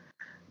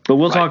 But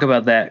we'll talk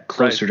about that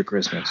closer to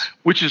Christmas.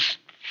 Which is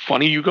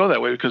funny you go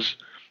that way because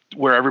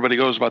where everybody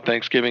goes about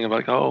Thanksgiving, I'm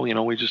like,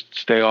 we just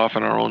stay off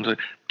on our own.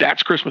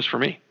 That's Christmas for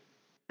me.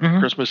 Mm-hmm.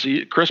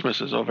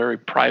 Christmas is a very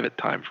private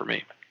time for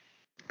me.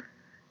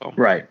 So.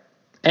 Right.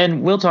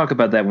 And we'll talk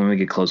about that when we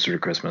get closer to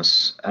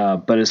Christmas.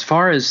 But as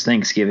far as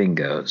Thanksgiving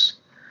goes,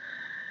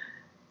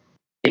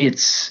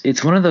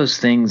 it's one of those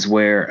things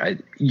where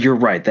you're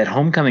right. That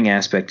homecoming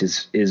aspect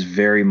is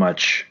very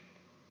much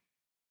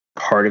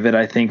part of it,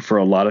 I think, for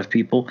a lot of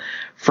people.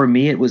 For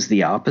me, it was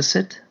the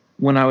opposite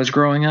when I was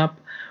growing up.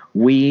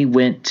 We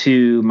went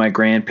to my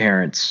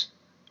grandparents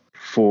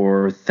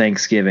for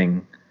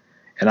Thanksgiving,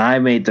 and I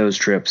made those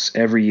trips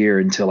every year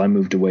until I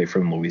moved away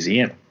from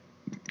Louisiana.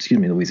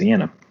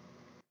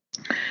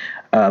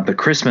 But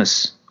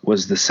Christmas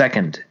was the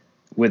second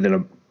within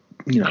a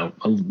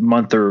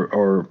month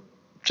or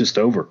just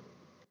over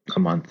a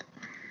month.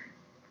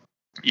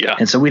 Yeah.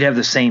 And so we'd have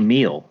the same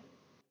meal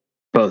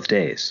both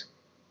days.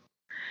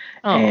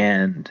 Oh.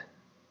 And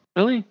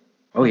Really?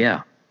 Oh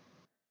yeah,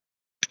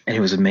 and it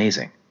was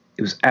amazing.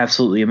 It was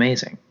absolutely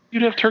amazing.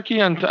 You'd have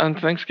turkey on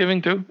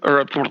Thanksgiving too,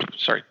 or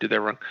sorry, did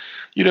that wrong?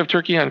 You'd have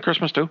turkey on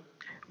Christmas too.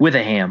 With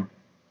a ham.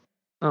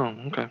 Oh,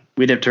 okay.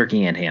 We'd have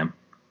turkey and ham.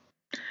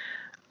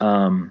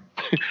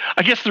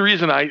 I guess the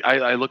reason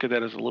I look at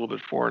that as a little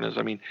bit foreign is,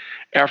 I mean,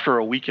 after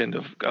a weekend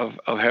of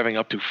having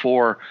up to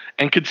 4,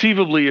 and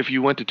conceivably, if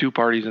you went to 2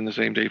 parties in the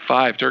same day,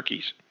 5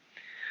 turkeys,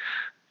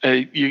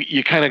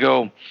 you kind of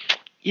go,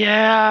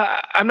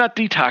 yeah, I'm not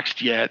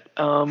detoxed yet.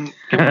 Can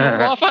we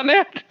hold off on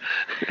that?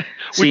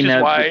 Which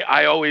is why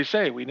I always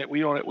say we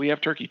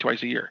have turkey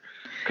twice a year,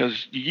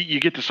 because you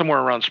get to somewhere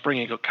around spring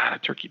and you go, God, a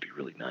turkey would be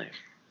really nice.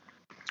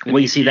 And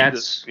well, you see,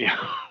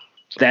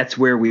 that's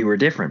where we were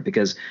different,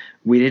 because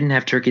we didn't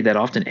have turkey that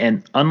often,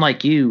 and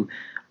unlike you,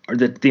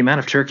 the amount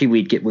of turkey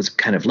we'd get was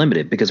kind of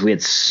limited because we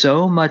had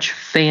so much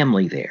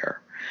family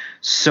there,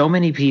 so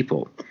many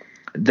people,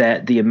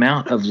 that the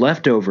amount of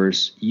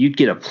leftovers, you'd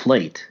get a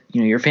plate.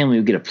 You know, your family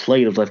would get a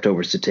plate of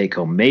leftovers to take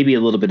home, maybe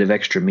a little bit of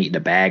extra meat in a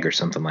bag or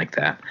something like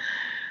that.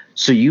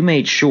 So you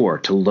made sure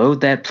to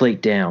load that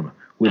plate down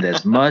with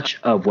as much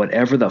of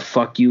whatever the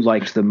fuck you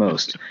liked the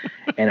most.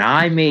 And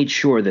I made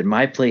sure that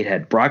my plate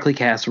had broccoli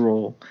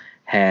casserole,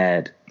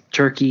 had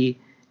turkey,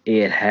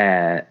 it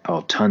had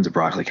tons of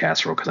broccoli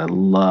casserole because I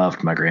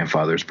loved my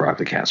grandfather's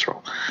broccoli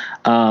casserole.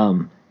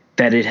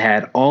 That it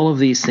had all of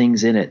these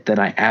things in it that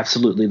I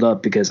absolutely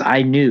loved, because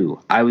I knew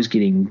I was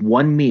getting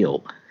one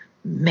meal,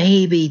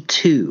 maybe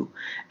 2,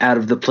 out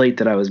of the plate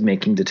that I was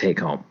making to take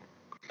home.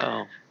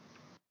 Oh.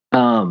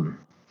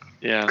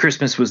 Yeah.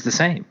 Christmas was the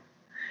same.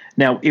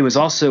 Now, it was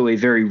also a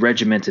very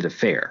regimented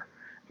affair.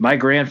 My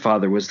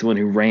grandfather was the one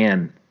who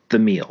ran the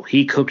meal.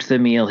 He cooked the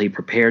meal, he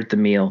prepared the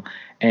meal,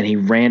 and he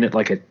ran it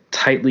like a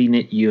tightly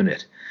knit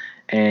unit.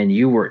 And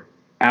you were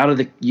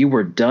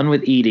done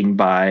with eating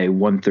by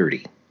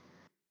 1:30.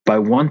 By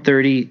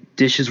 1:30,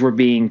 dishes were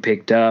being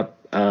picked up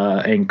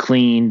and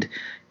cleaned.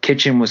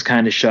 Kitchen was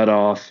kind of shut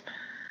off.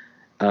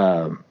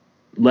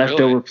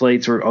 Leftover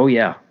plates were. Oh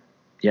yeah.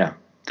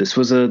 This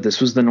was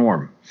the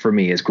norm for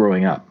me as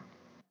growing up.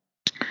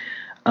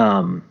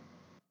 And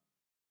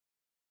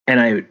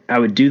I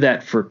would do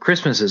that for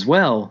Christmas as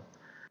well,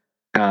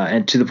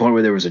 and to the point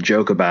where there was a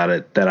joke about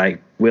it that I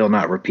will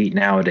not repeat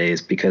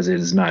nowadays, because it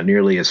is not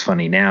nearly as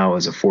funny now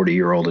as a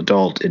 40-year-old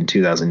adult in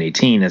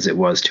 2018 as it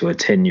was to a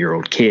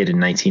 10-year-old kid in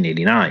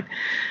 1989.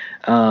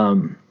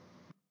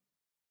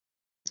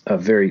 A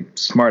very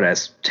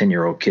smart-ass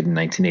 10-year-old kid in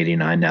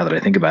 1989, now that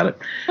I think about it.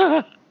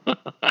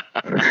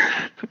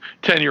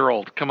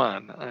 10-year-old, come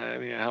on. I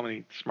mean, how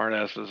many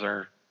smartasses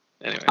are...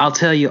 Anyway. I'll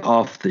tell you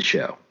off the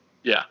show.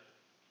 Yeah.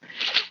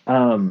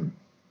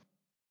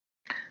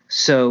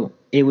 So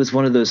it was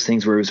one of those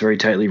things where it was very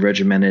tightly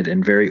regimented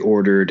and very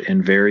ordered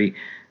and very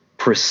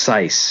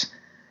precise,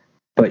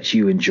 but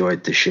you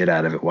enjoyed the shit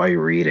out of it while you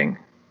were eating.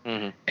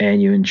 Mm-hmm.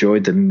 And you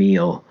enjoyed the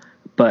meal.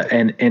 But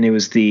and it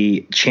was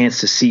the chance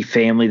to see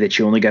family that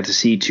you only got to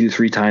see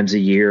 2-3 times a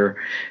year.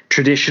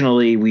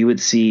 Traditionally, we would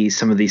see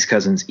some of these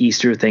cousins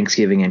Easter,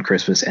 Thanksgiving, and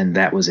Christmas, and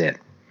that was it.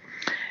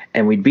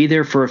 And we'd be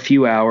there for a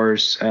few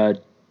hours,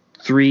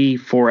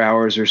 3-4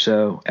 hours or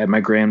so at my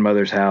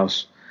grandmother's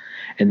house.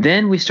 And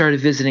then we started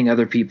visiting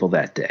other people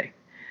that day.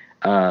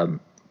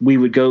 We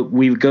would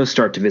go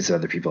start to visit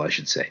other people, I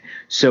should say.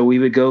 So we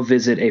would go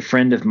visit a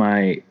friend of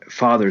my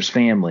father's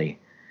family,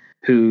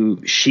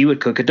 who she would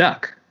cook a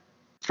duck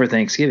for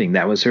Thanksgiving.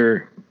 That was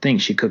her thing.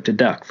 She cooked a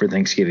duck for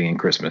Thanksgiving and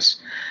Christmas.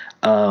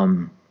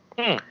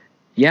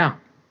 Yeah.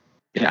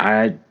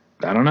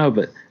 I don't know,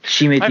 but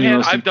she made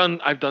I've done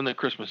the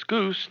Christmas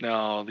goose.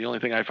 Now, the only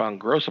thing I found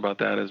gross about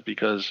that is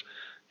because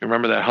you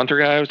remember that hunter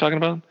guy I was talking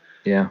about?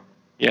 Yeah.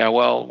 Yeah,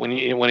 well, when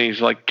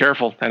he's like,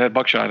 careful, that had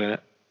buckshot in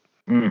it.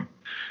 Mm.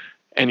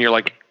 And you're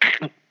like,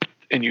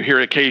 and you hear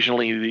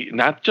occasionally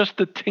not just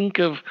the tink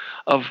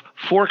of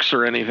forks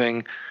or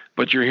anything,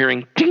 but you're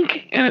hearing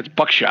tink, and it's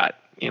buckshot,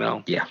 you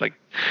know? Yeah. It's like,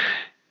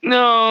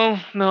 no,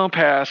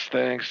 pass,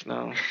 thanks,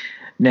 no.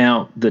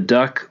 Now, the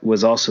duck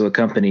was also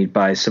accompanied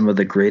by some of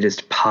the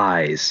greatest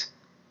pies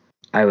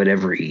I would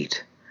ever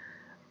eat.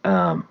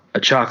 A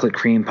chocolate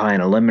cream pie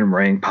and a lemon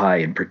meringue pie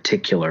in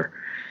particular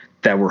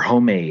that were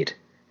homemade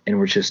and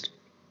were just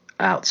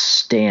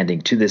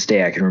outstanding. To this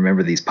day, I can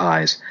remember these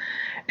pies.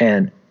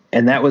 And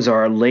that was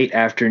our late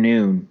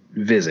afternoon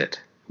visit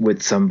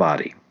with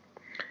somebody.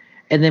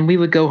 And then we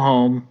would go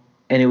home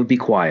and it would be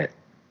quiet.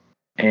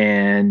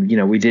 And,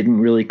 we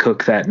didn't really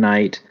cook that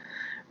night.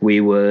 We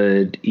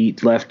would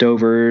eat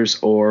leftovers,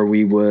 or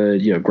we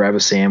would, grab a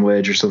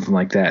sandwich or something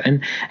like that.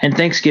 And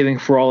Thanksgiving,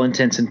 for all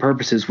intents and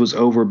purposes, was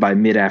over by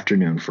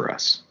mid-afternoon for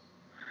us.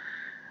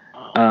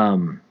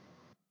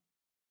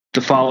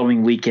 The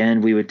following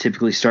weekend, we would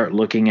typically start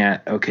looking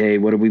at, okay,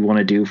 what do we want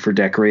to do for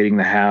decorating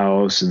the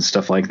house and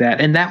stuff like that.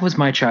 And that was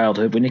my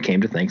childhood when it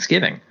came to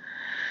Thanksgiving.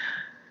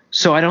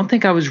 So I don't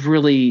think I was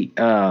really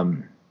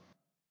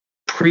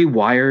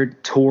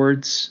pre-wired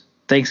towards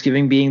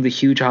Thanksgiving being the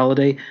huge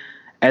holiday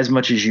as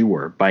much as you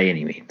were, by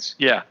any means.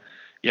 Yeah,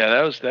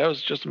 that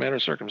was just a matter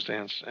of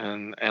circumstance,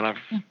 and I've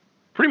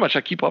pretty much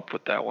I keep up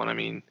with that one. I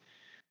mean,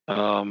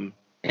 Um,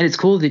 And it's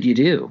cool that you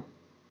do.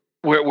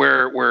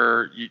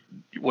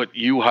 What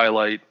you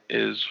highlight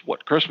is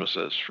what Christmas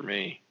is for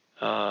me.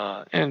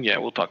 And yeah,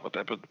 we'll talk about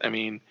that. But I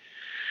mean,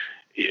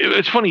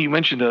 it's funny you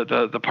mentioned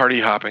the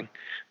party hopping.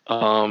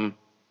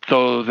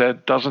 So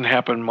that doesn't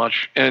happen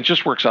much, and it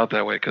just works out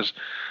that way because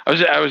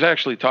I was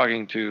actually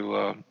talking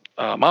to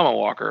Mama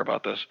Walker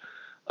about this.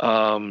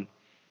 That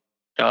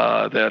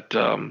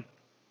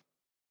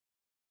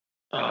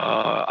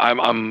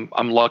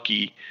I'm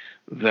lucky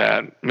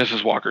that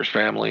Mrs. Walker's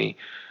family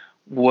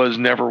was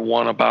never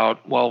one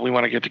about, well, we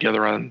want to get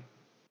together on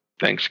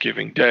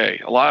Thanksgiving Day.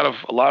 A lot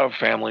of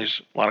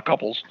families, a lot of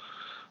couples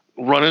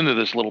run into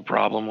this little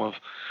problem of,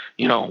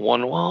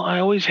 one, well, I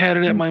always had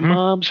it at my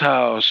mom's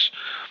house.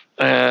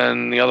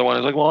 And the other one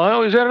is like, well, I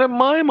always had it at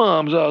my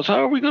mom's house.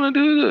 How are we going to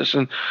do this?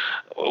 And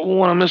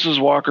one of Mrs.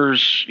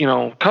 Walker's,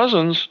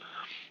 cousins,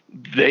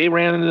 they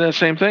ran into that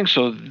same thing.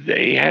 So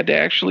they had to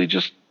actually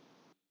just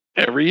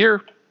every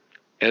year,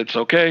 it's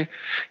okay.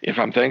 If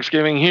I'm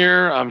Thanksgiving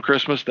here, I'm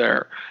Christmas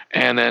there.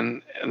 And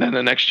then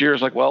the next year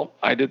is like, well,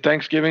 I did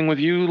Thanksgiving with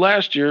you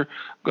last year.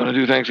 I'm going to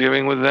do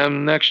Thanksgiving with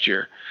them next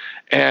year.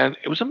 And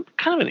it was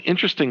kind of an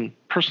interesting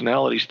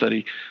personality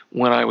study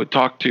when I would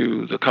talk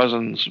to the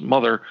cousin's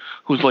mother,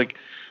 who's like,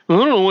 I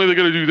don't know why they're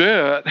going to do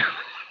that.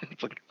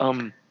 It's like,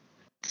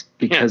 It's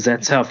because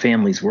that's how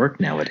families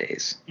work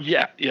nowadays.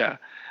 Yeah.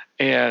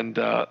 And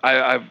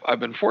I've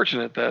been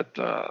fortunate that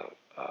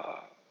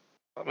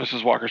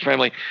Mrs. Walker's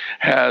family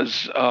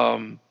has,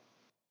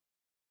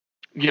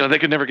 they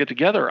could never get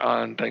together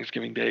on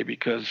Thanksgiving Day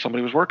because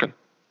somebody was working.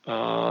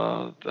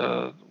 One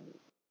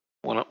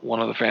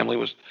of the family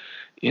was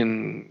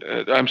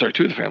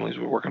two of the families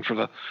were working for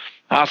the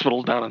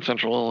hospital down in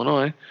Central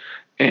Illinois,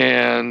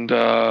 and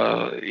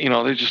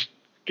they just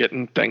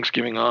getting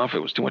Thanksgiving off. It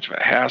was too much of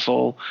a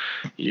hassle.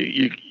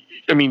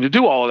 I mean, to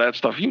do all of that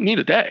stuff, you need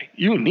a day.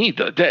 You need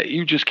the day.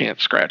 You just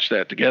can't scratch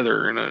that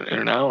together in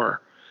an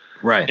hour.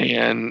 Right.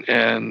 And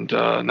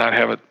not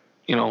have it,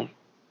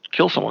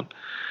 kill someone.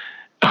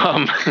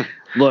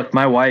 Look,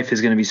 my wife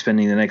is going to be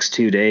spending the next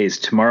 2 days.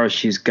 Tomorrow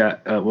she's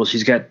got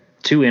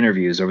 2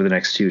 interviews over the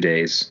next 2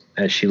 days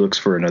as she looks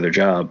for another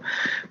job.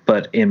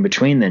 But in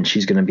between then,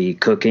 she's going to be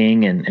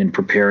cooking and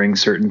preparing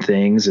certain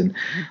things. And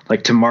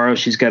like tomorrow,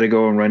 she's got to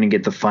go and run and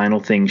get the final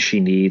things she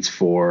needs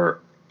for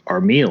our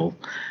meal.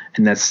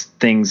 And that's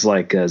things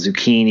like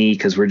zucchini,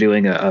 because we're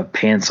doing a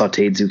pan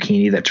sauteed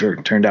zucchini that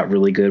turned out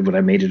really good when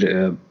I made it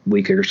a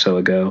week or so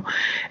ago.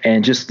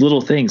 And just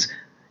little things.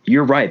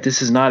 You're right.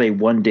 This is not a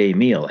one-day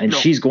meal. And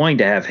she's going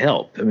to have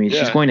help. I mean,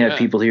 she's going to have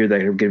people here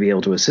that are going to be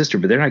able to assist her,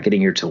 but they're not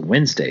getting here till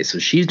Wednesday. So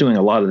she's doing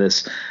a lot of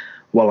this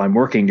while I'm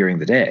working during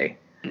the day.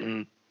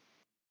 Mm-hmm.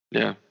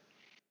 Yeah.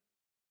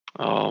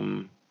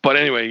 But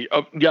anyway,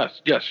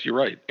 yes, you're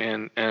right.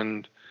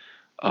 And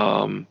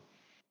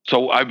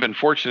so I've been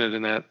fortunate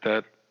in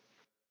that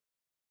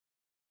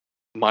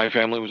my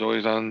family was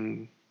always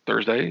on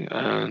Thursday,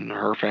 and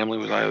her family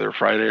was either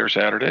Friday or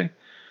Saturday,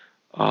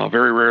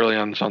 very rarely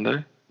on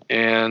Sunday.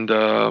 And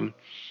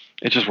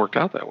it just worked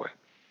out that way.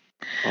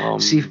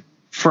 See,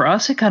 for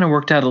us, it kind of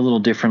worked out a little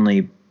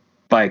differently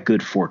by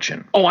good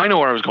fortune. Oh, I know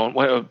where I was going.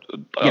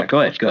 Yeah, go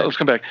ahead. Let's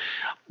come back.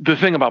 The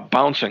thing about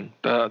bouncing,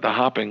 the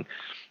hopping,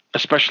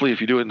 especially if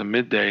you do it in the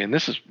midday, and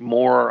this is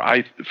more,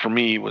 for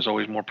me, was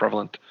always more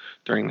prevalent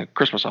during the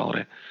Christmas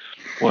holiday,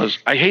 was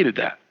I hated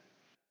that.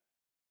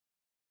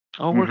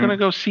 Oh, we're going to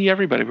go see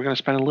everybody. We're going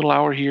to spend a little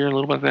hour here, a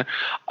little bit there.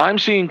 I'm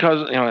seeing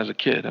cousins, as a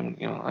kid,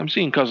 I'm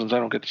seeing cousins I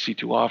don't get to see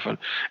too often,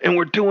 and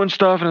we're doing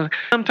stuff, and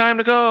it's time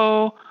to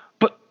go.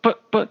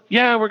 But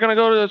yeah, we're going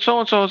to go to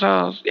so-and-so's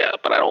house. Yeah,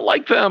 but I don't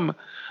like them.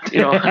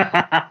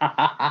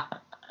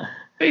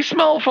 They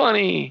smell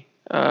funny.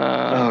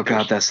 Oh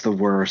God, that's the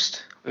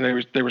worst.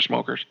 They were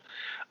smokers.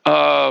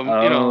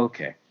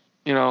 Okay.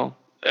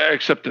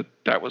 Except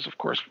that was, of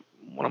course,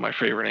 one of my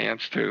favorite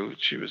aunts too.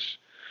 She was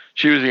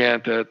the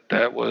aunt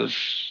that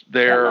was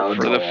there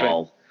for the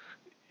family.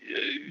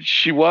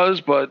 She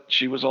was, but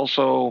she was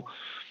also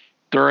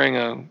during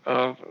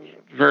a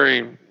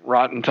very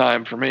rotten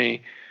time for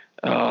me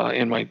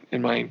in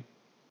my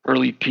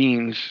early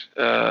teens.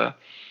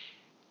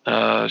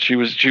 She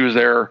was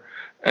there,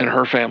 and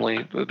her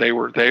family, they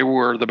were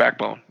the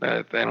backbone.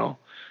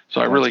 So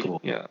I really,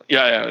 cool. yeah,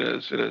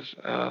 it is.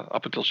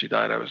 Up until she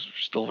died, I was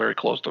still very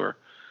close to her,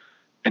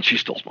 and she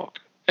still smoked.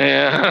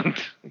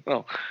 And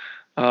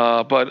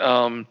I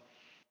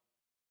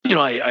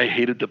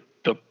hated the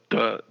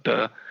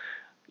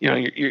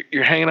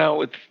you're hanging out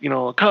with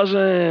a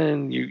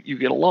cousin, you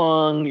get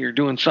along, you're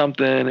doing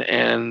something,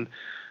 and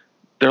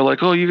they're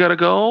like, oh, you gotta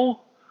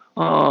go.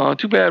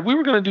 Too bad. We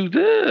were gonna do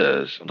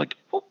this. I'm like,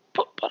 well,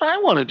 but I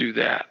want to do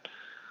that.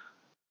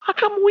 How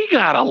come we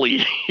gotta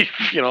leave?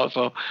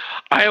 So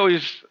I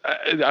always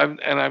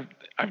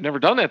I've never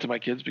done that to my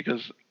kids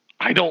because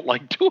I don't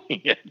like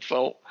doing it.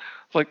 So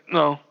it's like,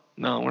 no,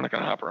 we're not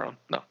gonna hop around.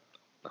 No.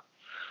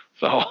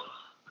 So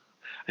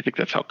I think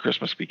that's how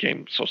Christmas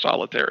became so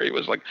solitary. It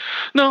was like,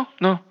 no,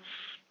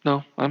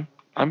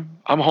 I'm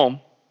home.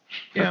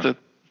 Yeah. That's it.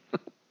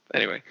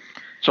 Anyway,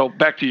 so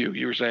back to you.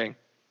 You were saying.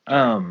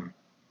 Oh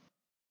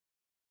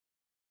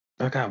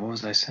God, what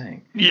was I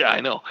saying? Yeah,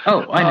 I know.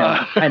 Oh,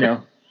 I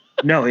know.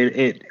 No,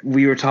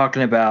 we were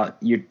talking about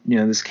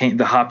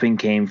the hopping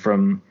came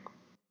from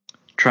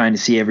trying to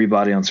see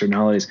everybody on certain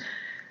holidays.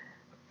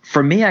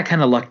 For me, I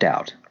kind of lucked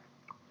out.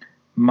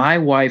 My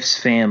wife's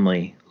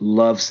family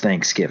loves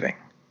Thanksgiving,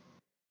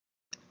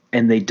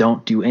 and they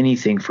don't do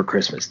anything for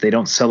Christmas. They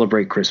don't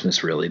celebrate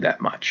Christmas really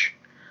that much.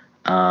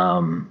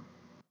 They're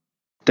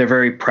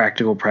very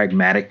practical,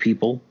 pragmatic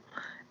people.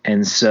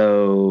 And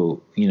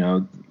so,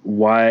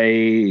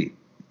 why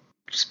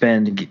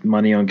spend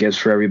money on gifts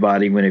for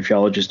everybody when if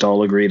y'all just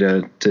all agree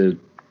to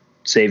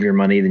save your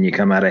money, then you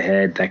come out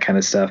ahead, that kind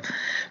of stuff.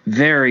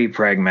 Very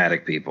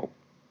pragmatic people.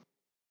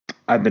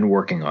 I've been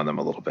working on them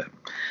a little bit.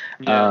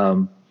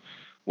 Yeah.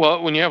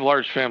 Well, when you have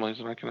large families,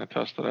 and I can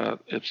attest to that,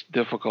 it's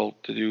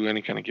difficult to do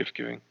any kind of gift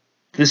giving.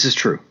 This is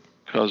true.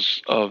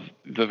 Because of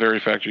the very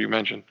factor you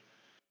mentioned.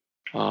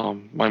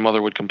 My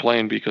mother would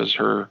complain because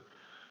her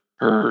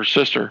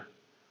sister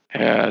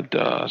had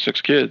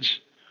 6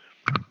 kids,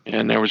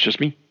 and there was just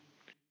me.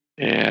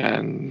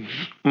 And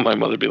my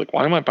mother would be like,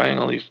 "Why am I buying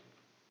all these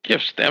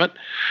gifts? Damn it!"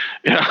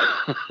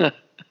 Yeah.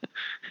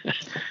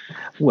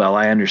 Well,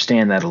 I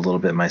understand that a little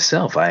bit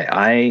myself.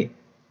 I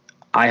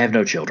have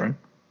no children.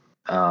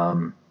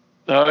 Oh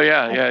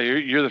yeah.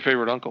 You're the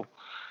favorite uncle.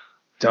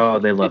 Oh,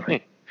 they love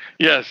me.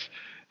 Yes,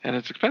 and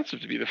it's expensive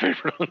to be the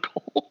favorite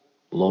uncle.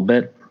 A little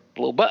bit.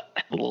 A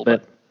little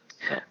bit.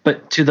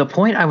 But to the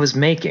point I was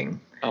making.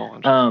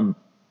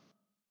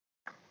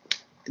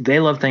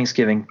 They love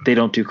Thanksgiving. They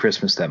don't do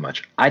Christmas that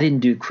much. I didn't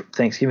do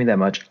Thanksgiving that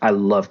much. I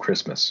love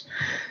Christmas.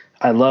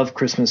 I love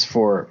Christmas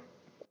for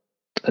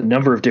a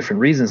number of different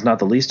reasons, not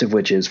the least of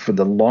which is for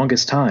the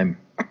longest time,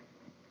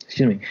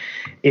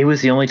 it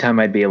was the only time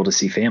I'd be able to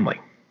see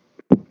family.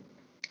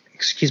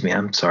 Excuse me,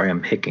 I'm sorry,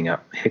 I'm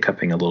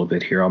hiccuping a little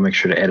bit here. I'll make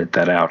sure to edit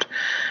that out.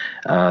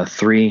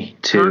 3,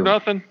 2.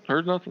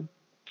 Heard nothing.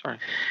 Sorry.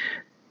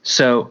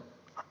 So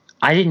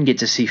I didn't get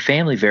to see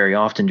family very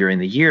often during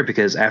the year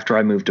because after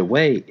I moved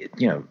away,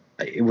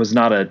 it was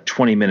not a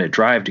 20-minute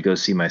drive to go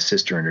see my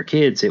sister and her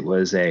kids. It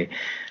was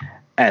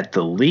at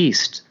the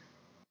least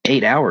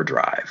 8-hour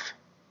drive.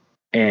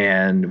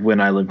 And when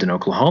I lived in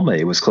Oklahoma,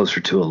 it was closer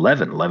to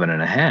 11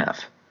 and a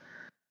half.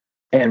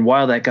 And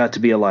while that got to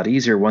be a lot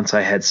easier once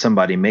I had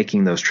somebody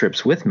making those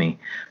trips with me,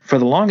 for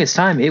the longest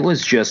time, it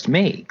was just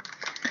me.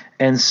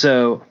 And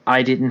so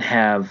I didn't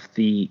have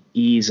the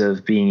ease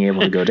of being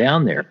able to go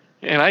down there.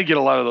 And I get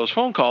a lot of those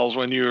phone calls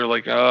when you're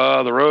like,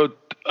 the road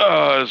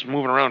is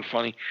moving around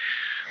funny.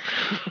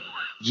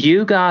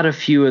 You got a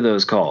few of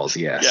those calls,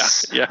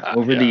 yes. Yeah.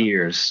 Over the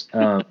years,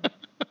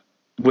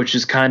 which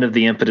is kind of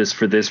the impetus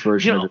for this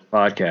version of the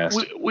podcast.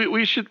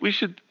 We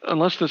should,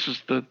 unless this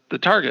is the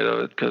target of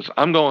it, because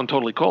I'm going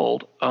totally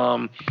cold.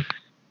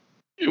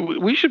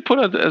 We should put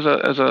it as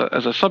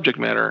a subject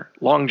matter,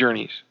 long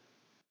journeys.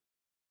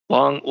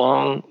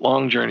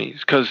 Long journeys,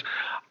 because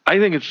I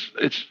think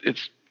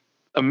it's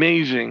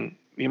amazing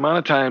the amount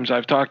of times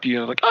I've talked to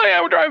you like, oh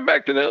yeah, we're driving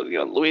back to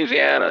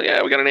Louisiana.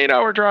 Yeah, we got an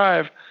 8-hour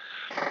drive,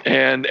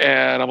 and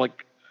I'm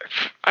like,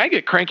 I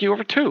get cranky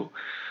over 2.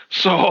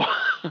 So,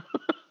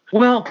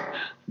 well,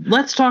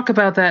 let's talk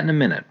about that in a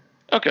minute.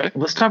 Okay,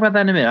 let's talk about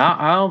that in a minute.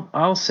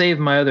 I'll save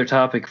my other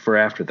topic for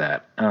after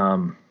that.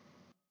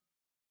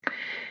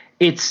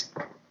 It's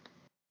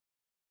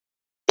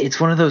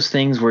one of those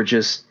things where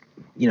just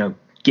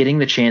getting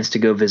the chance to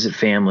go visit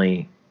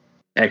family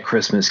at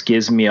Christmas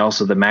gives me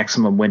also the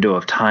maximum window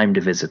of time to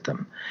visit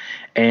them.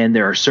 And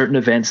there are certain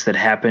events that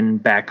happen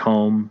back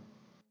home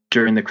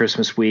during the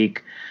Christmas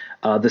week.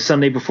 The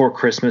Sunday before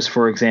Christmas,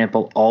 for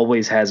example,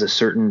 always has a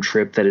certain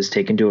trip that is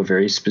taken to a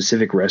very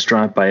specific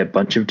restaurant by a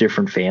bunch of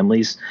different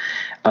families,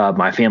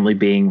 my family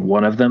being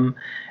one of them.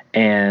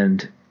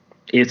 And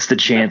it's the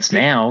chance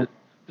now.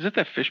 Is it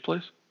that fish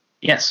place?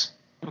 Yes.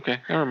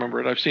 Okay, I remember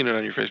it. I've seen it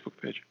on your Facebook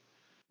page.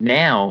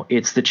 Now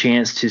it's the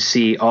chance to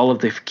see all of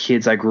the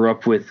kids I grew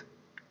up with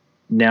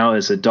now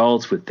as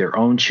adults with their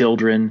own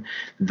children.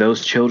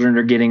 Those children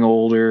are getting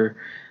older.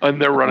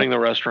 And they're running the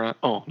restaurant.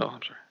 Oh, no,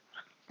 I'm sorry.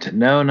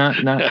 No,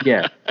 not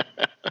yet.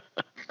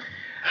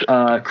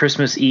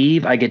 Christmas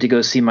Eve, I get to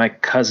go see my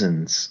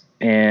cousins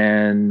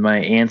and my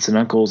aunts and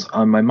uncles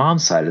on my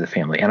mom's side of the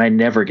family, and I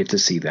never get to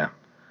see them.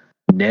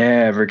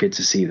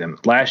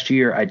 Last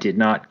year, I did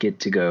not get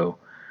to go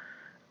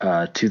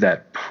to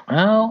that.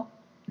 Well,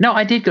 no,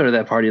 I did go to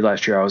that party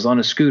last year. I was on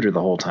a scooter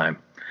the whole time.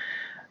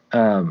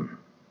 Not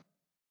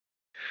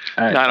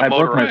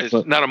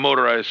a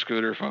motorized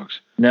scooter, folks.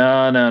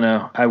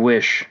 No. I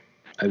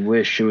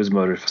wish it was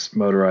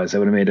motorized. That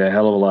would have made it a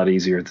hell of a lot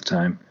easier at the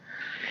time.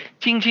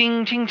 Ching,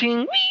 ching, ching, ching,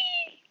 wee.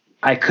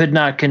 I could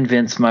not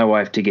convince my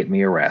wife to get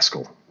me a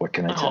Rascal. What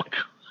can I tell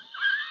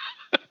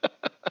you?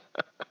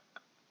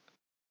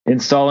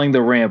 Installing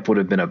the ramp would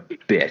have been a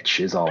bitch,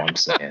 is all I'm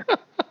saying.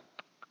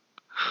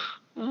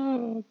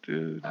 Oh,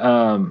 dude.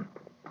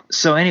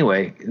 So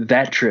anyway,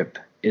 that trip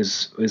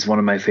is one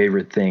of my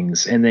favorite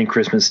things. And then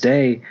Christmas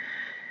Day,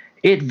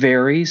 it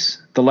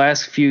varies. The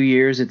last few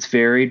years, it's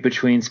varied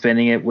between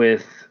spending it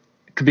with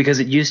because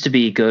it used to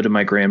be go to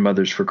my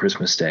grandmother's for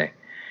Christmas Day,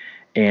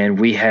 and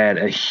we had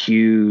a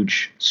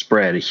huge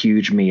spread, a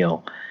huge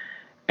meal.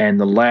 And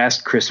the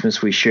last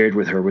Christmas we shared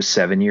with her was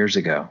 7 years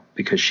ago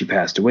because she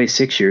passed away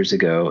 6 years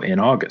ago in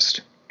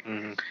August.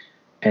 Mm-hmm.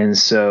 And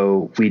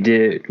so we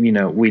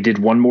did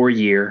one more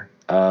year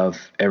of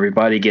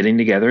everybody getting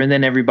together, and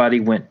then everybody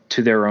went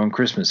to their own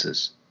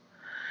Christmases.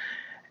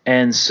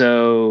 And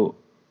so,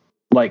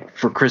 like,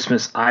 for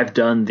Christmas,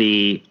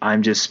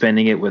 I'm just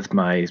spending it with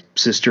my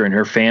sister and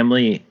her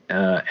family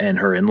and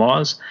her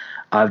in-laws.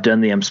 I've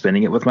done I'm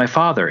spending it with my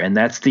father. And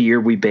that's the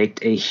year we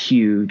baked a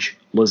huge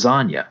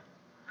lasagna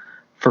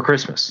for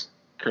Christmas.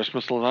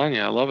 Christmas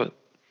lasagna. I love it.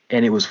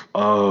 And it was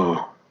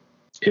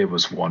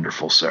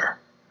wonderful, sir.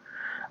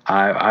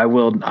 I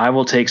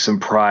will take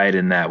some pride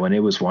in that one. It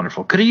was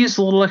wonderful. Could have used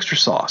a little extra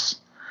sauce.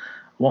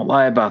 Won't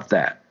lie about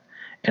that.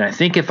 And I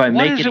think if I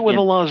make it... What is it with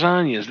the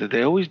lasagnas that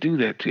they always do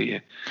that to you?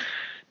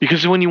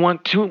 Because when you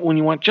want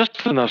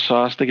just enough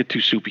sauce, they get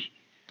too soupy.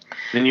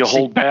 Then you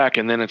hold back,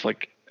 and then it's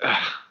like,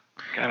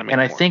 gotta make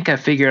more. I think I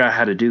figured out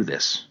how to do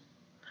this.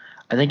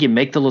 I think you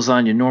make the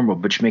lasagna normal,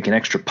 but you make an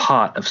extra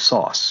pot of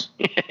sauce.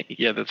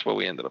 Yeah, that's what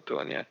we ended up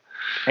doing, yeah.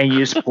 And you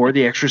just pour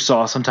the extra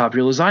sauce on top of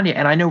your lasagna.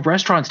 And I know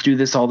restaurants do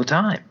this all the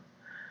time.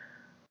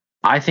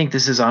 I think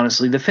this is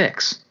honestly the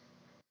fix.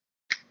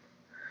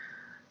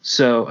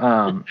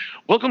 So,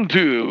 welcome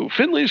to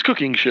Finley's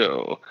Cooking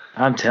Show.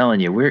 I'm telling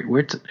you,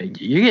 you're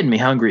getting me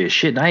hungry as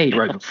shit. And I ate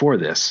right before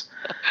this.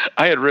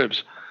 I had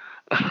ribs.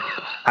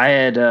 I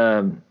had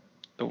the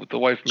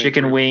wife made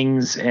chicken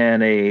wings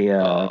and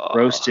a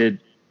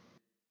roasted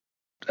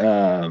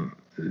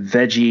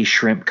veggie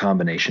shrimp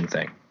combination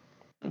thing.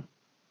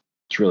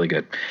 It's really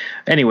good.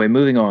 Anyway,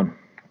 moving on.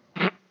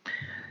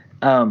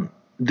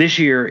 This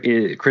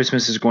year,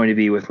 Christmas is going to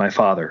be with my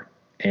father,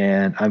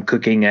 and I'm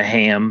cooking a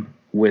ham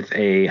with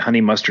a honey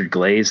mustard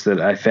glaze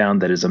that I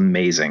found that is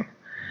amazing.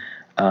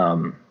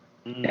 And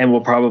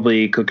we'll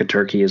probably cook a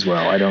turkey as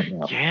well. I don't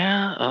know.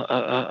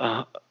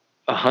 Yeah,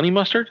 a honey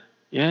mustard.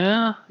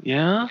 Yeah.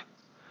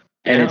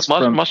 And it's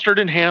mustard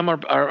and ham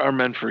are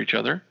meant for each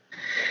other.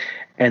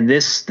 And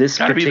this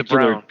gotta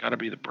particular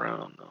be the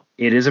brown though.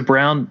 It is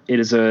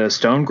a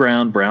stone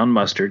ground brown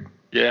mustard.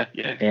 Yeah.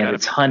 And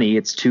it's honey.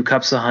 It's 2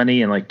 cups of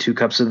honey and like 2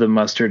 cups of the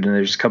mustard, and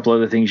there's a couple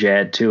other things you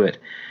add to it.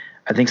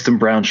 I think some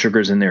brown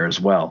sugar's in there as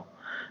well.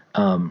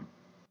 And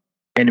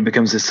it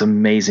becomes this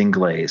amazing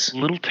glaze. A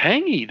little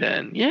tangy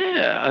then.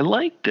 Yeah, I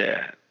like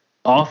that.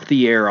 Off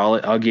the air,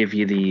 I'll give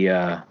you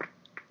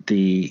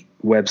the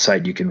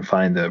website you can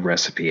find the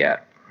recipe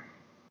at.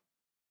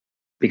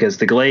 Because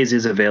the glaze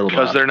is available.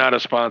 Because they're not a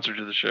sponsor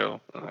to the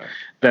show.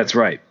 That's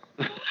right.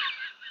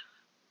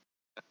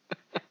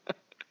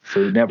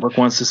 Food Network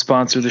wants to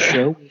sponsor the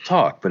show, we'll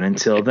talk. But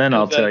until then,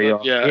 I'll tell you.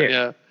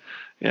 Yeah.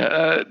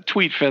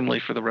 Tweet Finley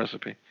for the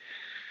recipe.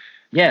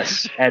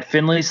 Yes, at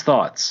Finley's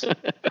Thoughts.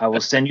 I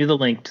will send you the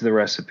link to the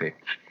recipe.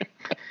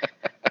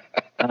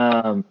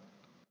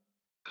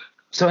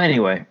 So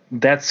anyway,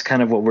 that's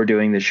kind of what we're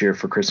doing this year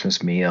for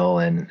Christmas meal,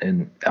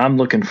 and I'm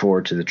looking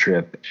forward to the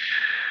trip.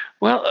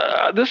 Well,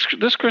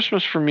 this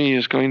Christmas for me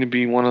is going to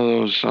be one of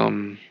those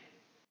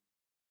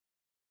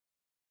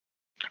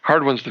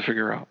hard ones to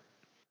figure out.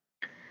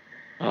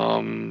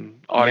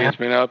 Audience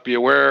may not be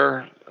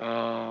aware.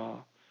 My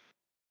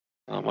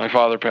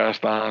father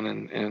passed on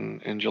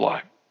in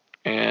July,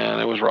 and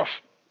it was rough.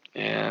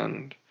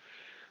 And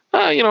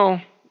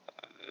it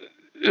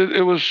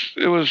was.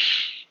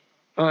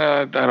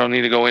 I don't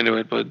need to go into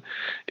it, but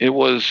it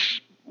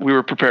was. We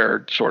were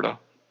prepared, sort of,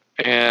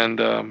 and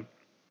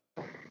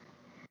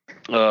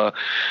so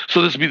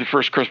this would be the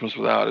first Christmas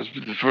without. It's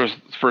the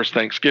first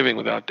Thanksgiving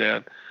without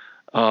Dad.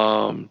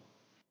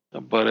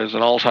 But as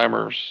an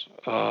Alzheimer's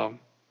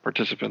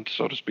participant,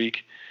 so to speak,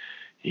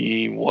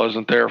 he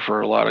wasn't there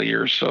for a lot of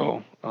years.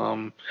 So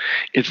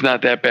it's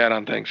not that bad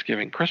on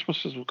Thanksgiving.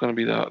 Christmas is going to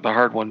be the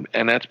hard one,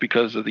 and that's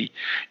because of the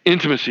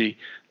intimacy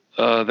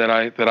that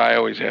I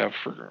always have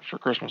for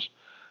Christmas.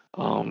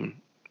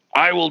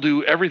 I will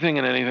do everything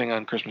and anything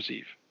on Christmas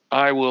Eve.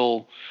 I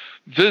will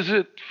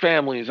visit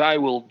families. I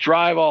will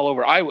drive all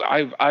over.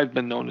 I've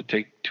been known to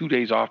take 2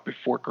 days off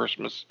before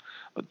Christmas,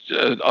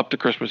 up to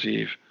Christmas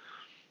Eve.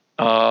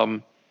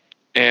 And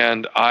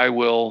I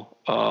will,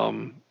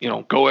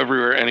 go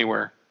everywhere,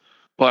 anywhere,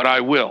 but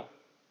I will,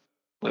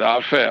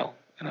 without fail,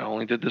 and I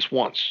only did this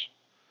once,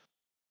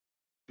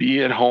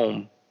 be at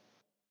home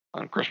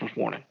on Christmas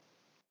morning,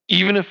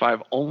 even if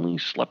I've only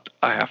slept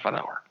a half an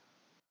hour.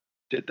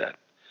 Did that.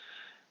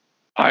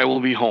 I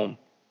will be home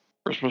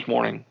Christmas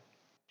morning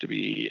to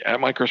be at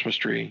my Christmas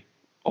tree,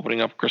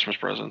 opening up Christmas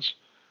presents,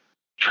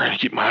 trying to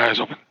keep my eyes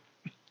open.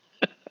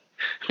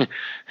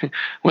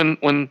 When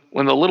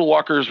the little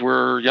walkers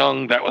were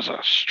young, that was a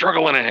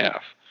struggle and a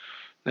half.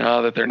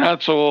 Now that they're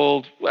not so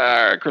old,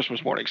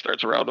 Christmas morning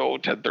starts around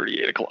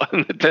 10:30, 8 o'clock,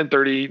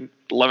 10:30,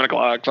 11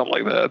 o'clock, something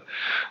like that.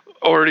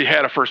 Already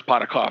had a first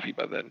pot of coffee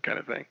by then, kind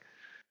of thing.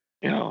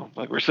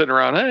 Like we're sitting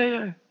around,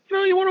 hey,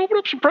 you want to open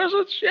up some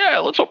presents? Yeah,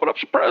 let's open up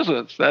some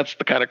presents. That's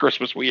the kind of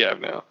Christmas we have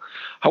now.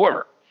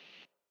 However,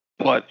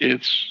 but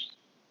it's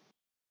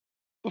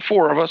the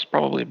four of us,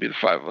 probably be the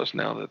five of us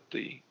now that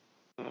the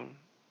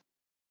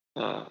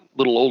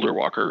little older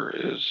Walker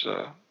is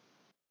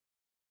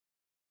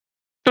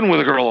been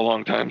with a girl a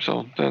long time,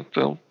 so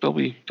they'll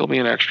be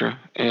an extra,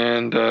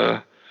 and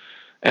then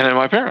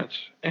my parents,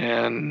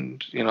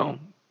 and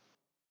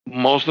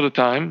most of the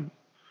time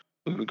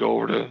we would go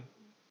over to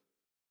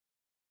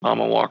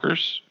Mama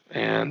Walker's,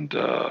 and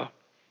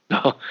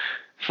though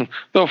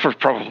for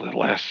probably the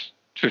last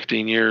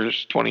 15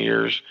 years, 20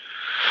 years,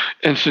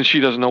 and since she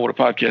doesn't know what a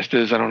podcast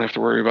is, I don't have to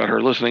worry about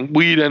her listening.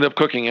 We'd end up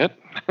cooking it.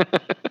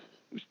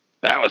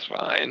 That was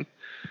fine.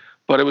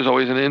 But it was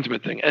always an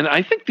intimate thing. And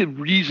I think the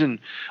reason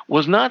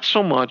was not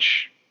so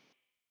much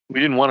we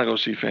didn't want to go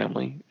see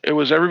family. It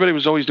was everybody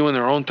was always doing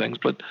their own things.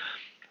 But,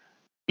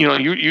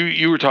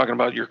 you were talking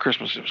about your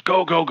Christmas. It was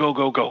go, go, go,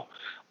 go, go.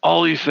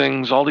 All these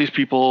things, all these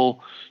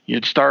people.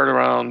 You'd start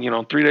around,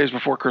 3 days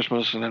before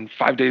Christmas, and then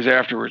 5 days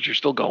afterwards, you're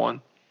still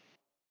going.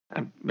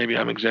 Maybe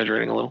I'm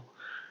exaggerating a little.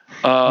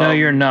 No,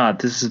 you're not.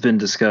 This has been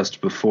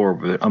discussed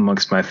before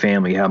amongst my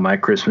family, how my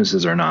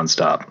Christmases are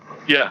nonstop.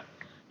 Yeah.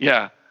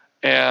 Yeah.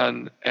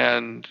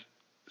 And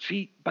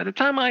see, by the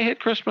time I hit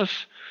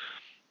Christmas,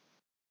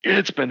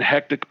 it's been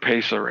hectic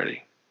pace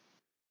already.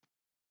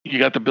 You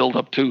got the build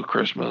up to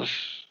Christmas,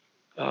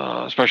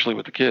 especially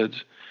with the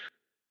kids.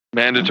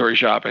 Mandatory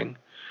shopping.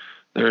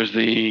 There's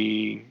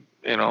the,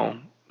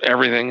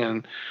 everything,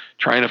 and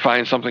trying to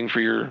find something for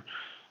your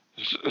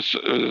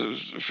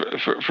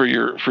for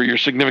your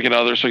significant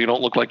other, so you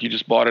don't look like you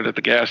just bought it at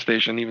the gas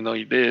station, even though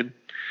you did.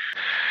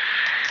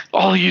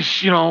 All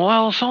these,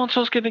 well, so and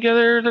so's getting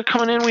together. They're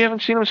coming in. We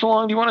haven't seen them so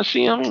long. Do you want to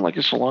see them? Like,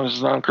 so long as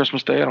it's not on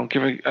Christmas Day, I don't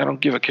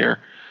give a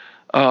care.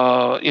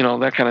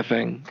 That kind of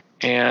thing.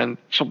 And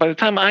so by the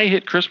time I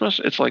hit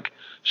Christmas, it's like,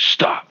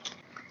 stop.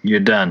 You're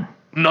done.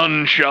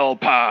 None shall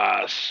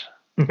pass.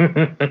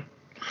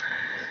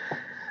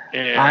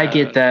 I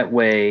get that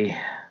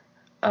way.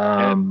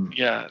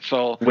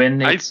 So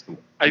when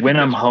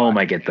I'm home,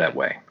 I get that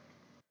way.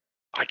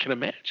 I can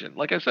imagine.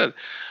 Like I said,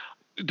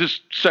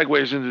 this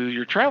segues into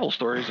your travel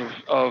stories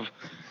of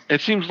it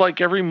seems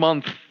like every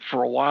month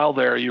for a while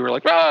there you were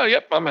like,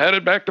 yep, I'm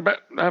headed back to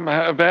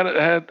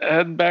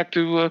heading back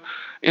to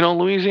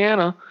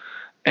Louisiana,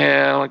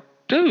 and I'm like,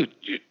 dude,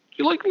 you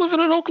like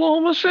living in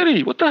Oklahoma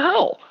City? What the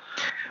hell?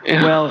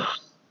 Well,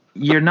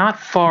 you're not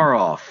far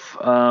off.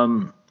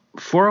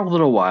 For a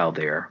little while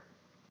there,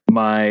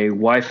 my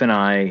wife and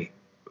I,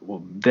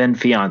 then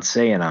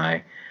fiance and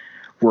I,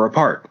 were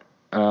apart.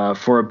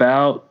 For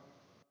about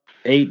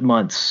 8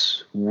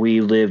 months,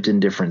 we lived in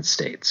different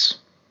states.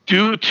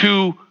 Due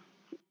to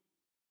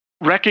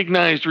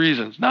recognized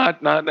reasons,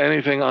 not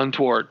anything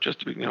untoward, just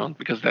to be,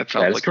 because that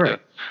sounds like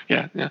correct.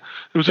 Yeah. It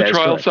was a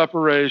trial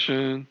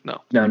separation.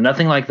 No,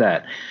 nothing like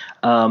that.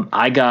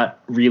 I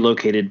got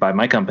relocated by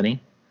my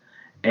company,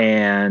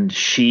 and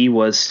she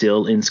was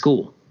still in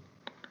school.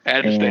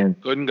 Had to stay.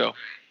 Couldn't go.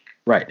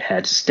 Right.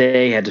 Had to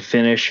stay, had to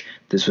finish.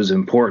 This was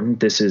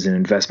important. This is an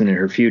investment in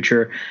her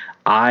future.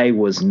 I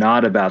was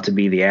not about to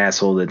be the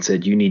asshole that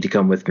said, you need to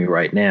come with me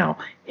right now.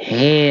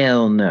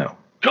 Hell no.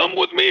 Come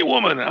with me,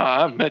 woman.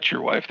 I've met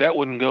your wife. That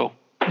wouldn't go.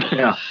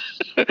 Yeah.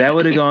 That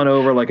would have gone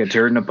over like a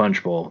turd in a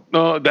punch bowl.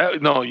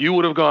 No, you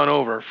would have gone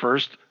over.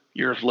 First,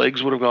 your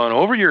legs would have gone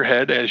over your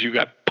head as you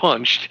got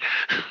punched.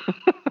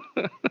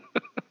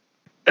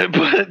 And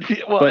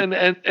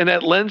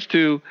that lends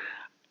to,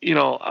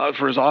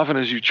 for as often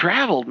as you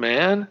traveled,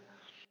 man.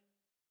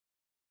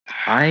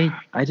 I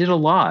did a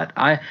lot.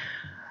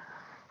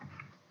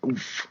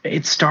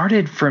 It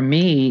started for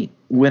me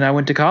when I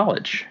went to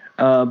college.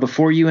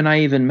 Before you and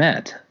I even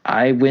met,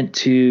 I went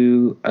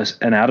to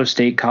an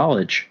out-of-state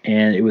college,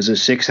 and it was a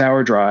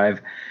 6-hour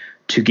drive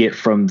to get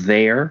from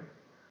there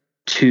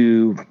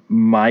to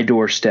my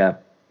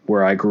doorstep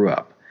where I grew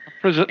up.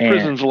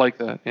 Prisons like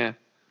that, yeah.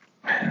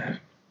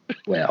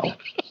 Well,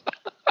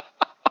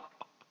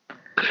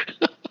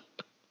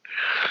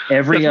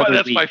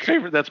 that's my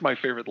favorite. That's my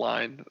favorite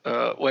line.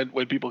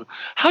 When people,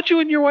 how'd you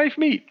and your wife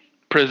meet?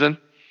 Prison.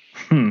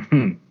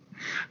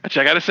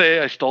 Actually, I got to say,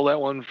 I stole that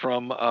one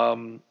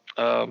from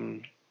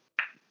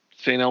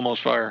St. Elmo's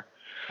Fire.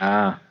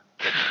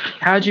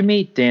 How'd you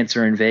meet?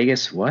 Dancer in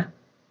Vegas. What?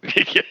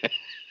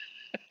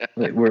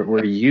 Wait,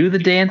 were you the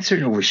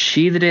dancer, or was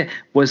she the dancer?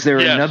 Was there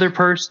another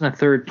person, a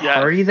third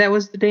party that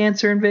was the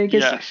dancer in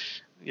Vegas?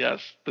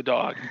 Yes, the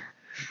dog.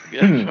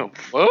 Yeah.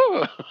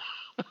 Whoa.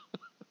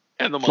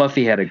 And the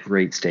Fluffy had a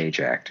great stage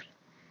act.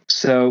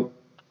 So,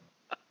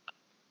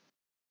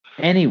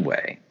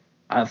 anyway,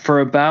 for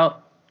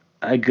about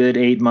a good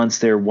 8 months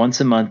there, once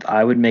a month,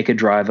 I would make a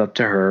drive up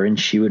to her, and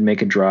she would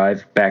make a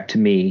drive back to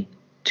me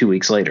 2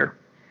 weeks later.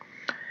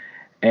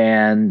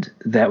 And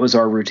that was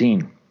our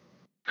routine.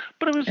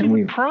 But it was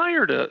even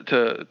prior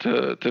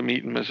to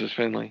meeting Mrs.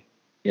 Finley.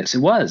 Yes, it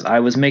was. I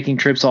was making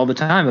trips all the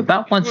time.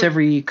 About once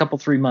every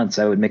 3 months,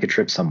 I would make a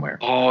trip somewhere.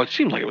 Oh, it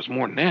seemed like it was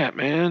more than that,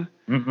 man.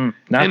 And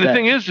the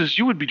thing is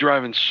you would be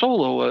driving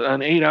solo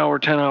an 8-hour,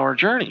 10-hour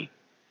journey.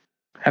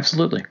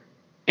 Absolutely.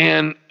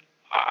 And,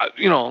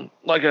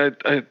 like I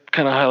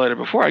kind of highlighted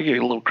before, I get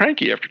a little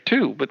cranky after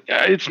 2. But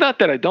it's not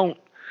that I don't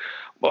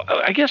Well,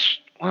 I guess,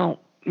 well,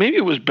 maybe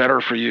it was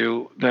better for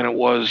you than it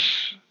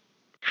was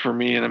for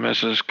me and the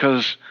missus,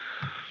 because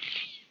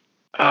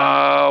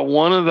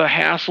one of the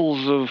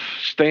hassles of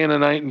staying the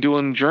night and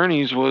doing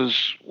journeys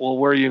was, well,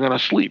 where are you going to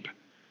sleep?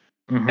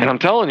 Mm-hmm. And I'm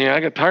telling you, I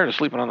got tired of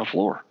sleeping on the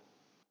floor.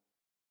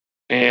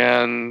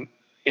 And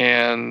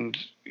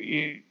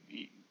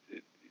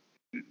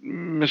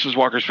Mrs.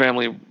 Walker's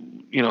family,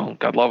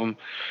 God love them,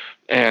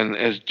 and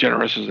as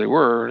generous as they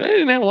were, they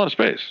didn't have a lot of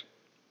space.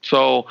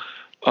 So,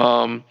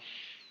 so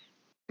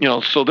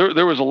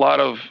there was a lot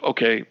of,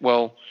 okay,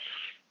 well,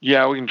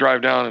 yeah, we can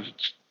drive down if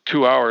it's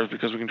 2 hours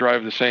because we can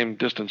drive the same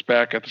distance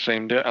back at the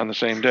same day on the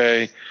same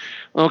day.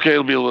 Okay,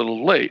 it'll be a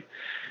little late.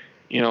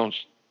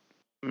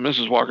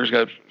 Mrs. Walker's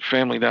got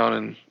family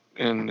down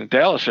in the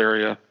Dallas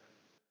area.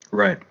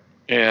 Right.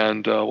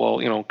 And,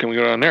 can we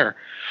go down there?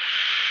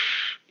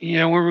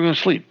 Yeah, where are we going to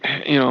sleep?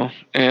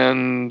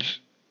 And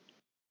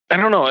I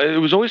don't know.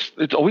 It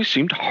always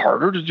seemed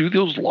harder to do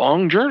those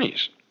long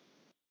journeys.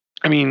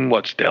 I mean,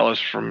 what's Dallas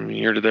from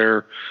here to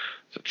there?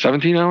 Is it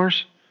 17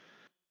 hours?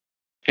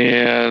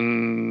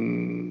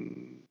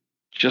 And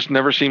just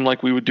never seemed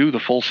like we would do the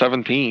full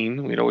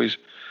 17. We'd always,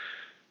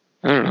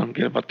 I don't know,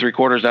 get about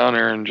 3/4 down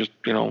there and just,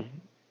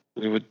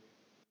 we would,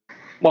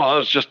 well, it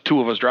was just two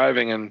of us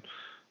driving, and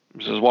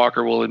Mrs.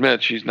 Walker will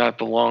admit she's not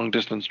the long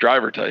distance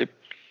driver type.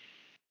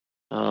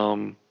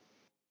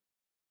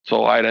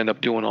 So I'd end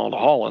up doing all the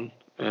hauling.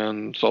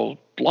 And so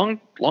long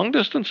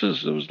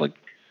distances, it was like,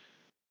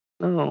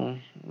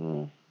 kind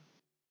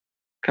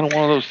of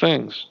one of those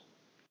things.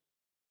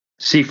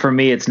 See, for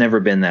me, it's never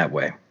been that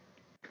way.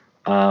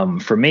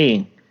 For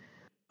me,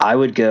 I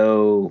would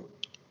go,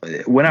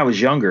 when I was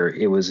younger,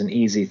 it was an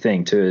easy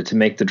thing to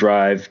make the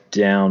drive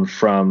down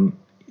from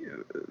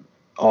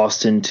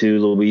Austin to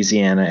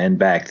Louisiana and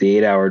back, the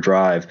 8-hour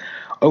drive,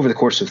 over the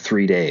course of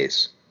 3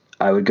 days.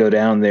 I would go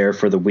down there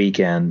for the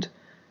weekend.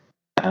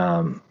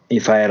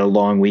 If I had a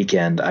long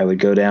weekend, I would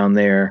go down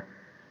there,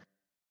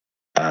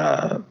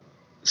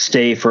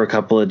 stay for a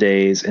couple of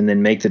days, and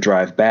then make the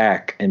drive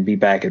back and be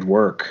back at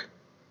work,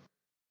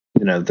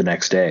 the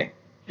next day.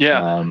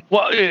 Yeah.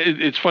 Well,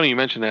 it's funny you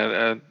mentioned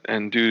that,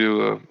 and due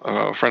to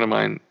a friend of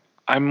mine,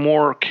 I'm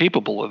more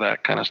capable of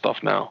that kind of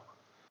stuff now.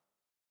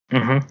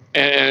 Mm-hmm.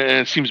 And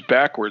it seems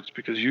backwards,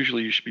 because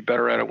usually you should be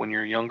better at it when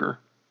you're younger,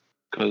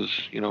 because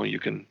you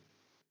can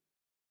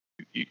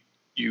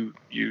you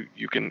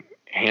can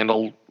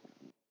handle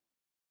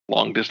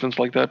long distance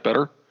like that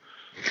better.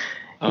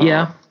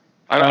 Yeah.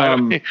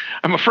 I'm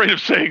afraid of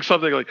saying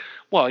something like,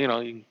 well, you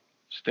can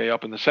stay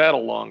up in the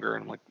saddle longer,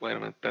 and I'm like, wait a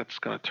minute, that's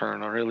going to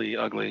turn really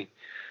ugly.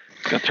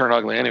 It's going to turn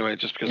ugly anyway,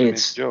 just because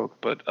it's a joke.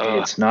 But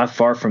it's not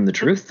far from the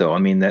truth, though. I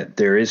mean, that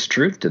there is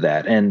truth to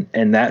that, and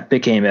that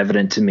became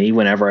evident to me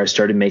whenever I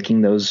started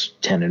making those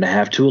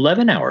 10.5 to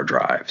 11-hour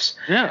drives.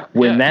 Yeah.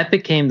 When that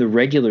became the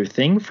regular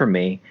thing for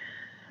me,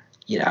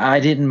 I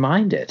didn't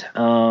mind it.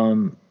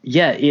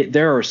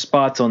 There are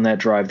spots on that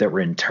drive that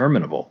were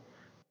interminable.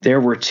 There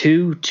were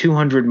 2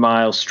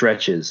 200-mile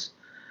stretches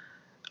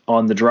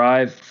on the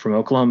drive from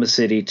Oklahoma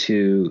City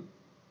to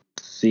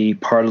the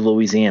part of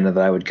Louisiana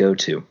that I would go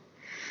to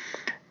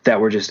that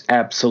were just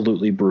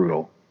absolutely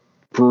brutal.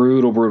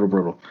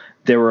 Brutal.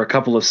 There were a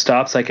couple of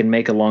stops I could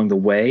make along the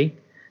way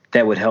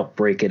that would help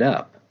break it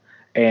up.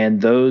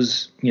 And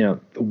those,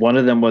 one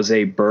of them was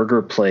a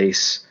burger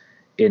place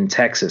in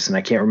Texas, and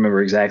I can't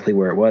remember exactly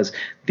where it was.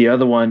 The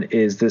other one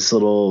is this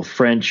little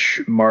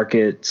French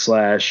market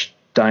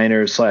 /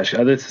 diner /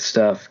 other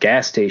stuff,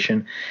 gas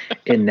station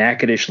in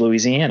Natchitoches,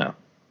 Louisiana.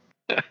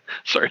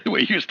 Sorry, the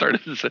way you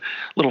started is a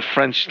little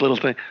French little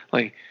thing.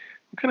 Like,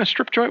 what kind of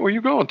strip joint were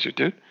you going to,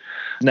 dude?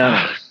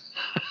 No.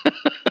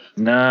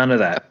 None of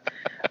that.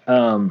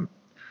 And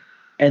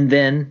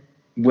then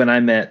when I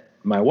met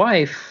my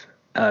wife,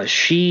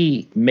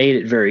 she made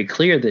it very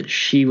clear that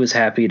she was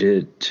happy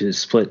to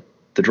split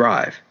the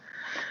drive.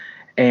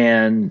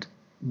 And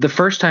the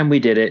first time we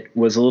did it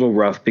was a little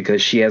rough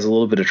because she has a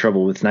little bit of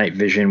trouble with night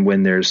vision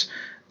when there's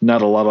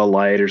not a lot of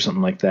light or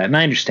something like that. And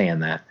I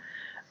understand that.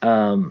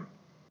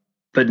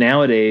 But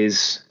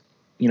nowadays,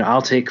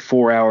 I'll take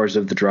 4 hours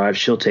of the drive.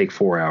 She'll take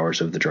 4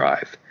 hours of the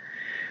drive.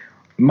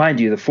 Mind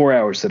you, the 4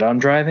 hours that I'm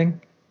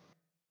driving,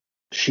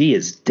 she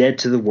is dead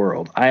to the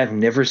world. I have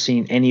never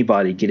seen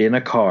anybody get in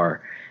a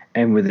car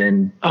and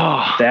within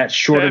that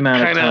short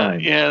amount of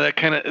time. Yeah,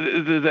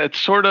 that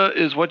sort of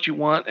is what you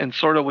want and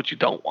sort of what you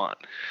don't want.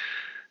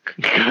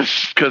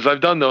 Because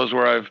I've done those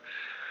where I've,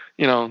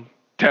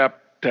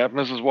 tap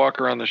Mrs.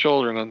 Walker on the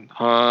shoulder and then,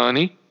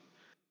 honey,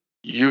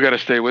 you got to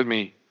stay with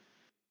me.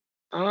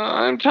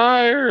 I'm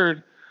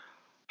tired.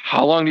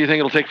 How long do you think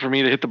it'll take for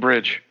me to hit the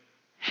bridge?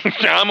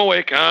 I'm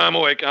awake.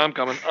 I'm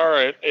coming. All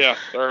right. Yeah.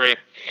 Sorry.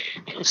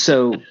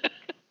 So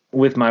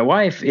with my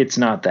wife, it's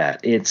not that.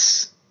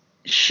 It's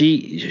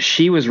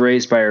she was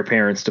raised by her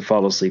parents to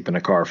fall asleep in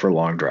a car for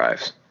long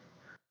drives.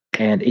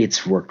 And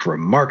it's worked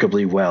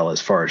remarkably well as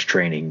far as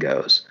training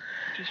goes.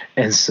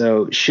 And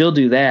so she'll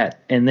do that.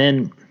 And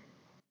then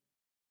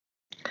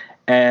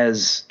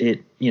as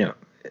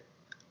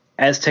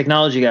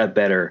technology got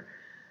better,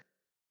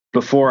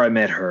 before I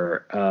met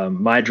her,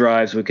 my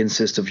drives would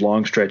consist of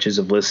long stretches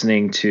of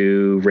listening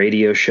to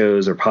radio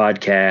shows or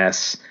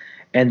podcasts,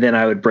 and then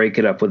I would break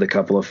it up with a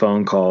couple of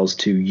phone calls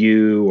to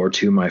you or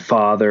to my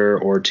father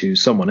or to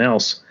someone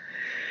else.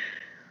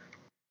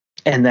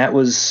 And that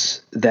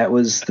was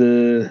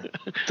the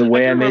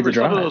way I made the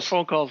drive. Some of those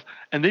phone calls,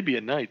 and they'd be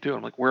at night too.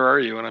 I'm like, "Where are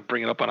you?" And I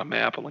bring it up on a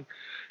map. I'm like,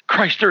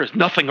 "Christ, there is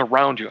nothing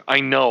around you."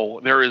 I know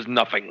there is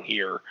nothing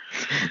here.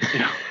 You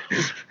know,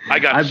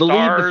 I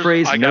believe the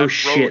phrase "no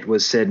shit"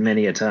 was said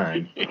many a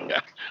time. Yeah,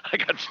 I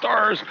got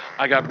stars.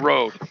 I got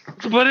road.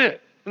 That's about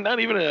it. Not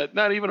even a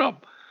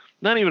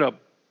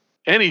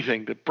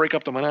anything to break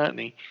up the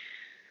monotony.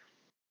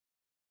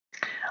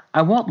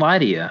 I won't lie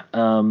to you.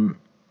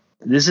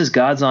 This is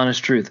God's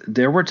honest truth.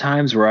 There were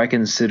times where I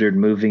considered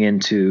moving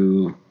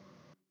into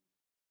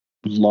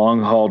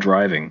long haul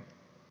driving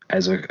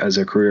as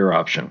a career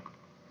option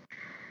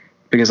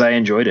because I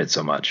enjoyed it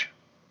so much.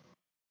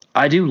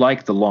 I do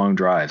like the long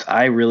drives.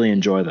 I really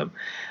enjoy them.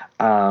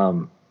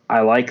 I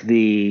like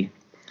the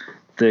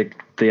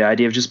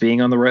idea of just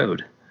being on the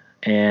road.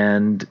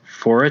 And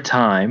for a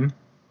time,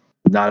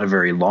 not a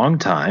very long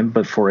time,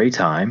 but for a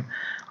time,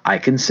 I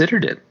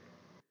considered it.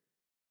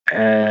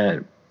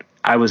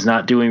 I was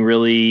not doing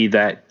really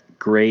that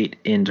great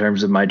in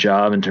terms of my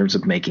job, in terms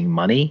of making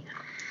money.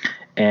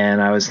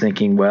 And I was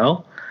thinking,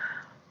 well,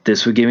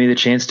 this would give me the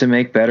chance to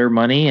make better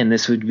money, and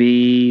this would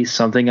be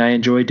something I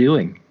enjoy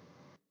doing.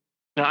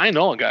 Now, I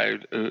know a guy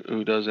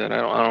who does that. I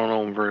don't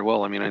know him very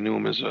well. I mean, I knew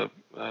him as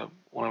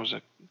when I was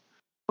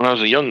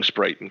a young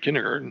sprite in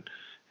kindergarten,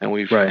 and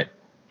we've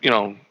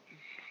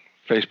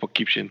Facebook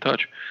keeps you in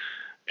touch.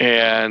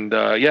 And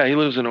he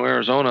lives in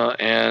Arizona,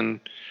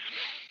 and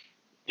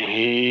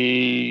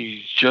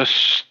he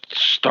just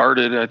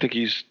started. I think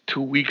he's 2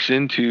 weeks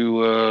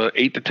into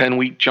 8 to 10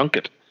 week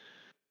junket.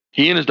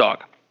 He and his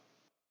dog.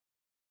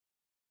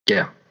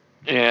 Yeah.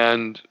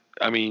 And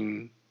I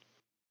mean,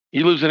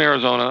 he lives in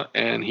Arizona,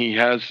 and he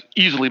has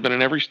easily been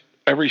in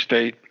every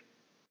state.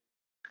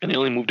 And he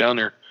only moved down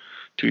there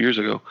 2 years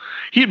ago.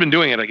 He had been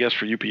doing it, I guess,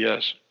 for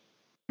UPS.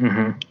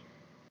 Mm-hmm.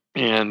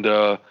 And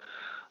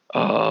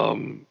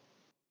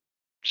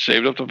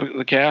saved up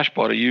the cash,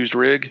 bought a used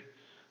rig.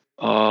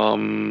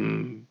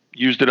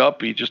 Used it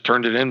up. He just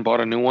turned it in,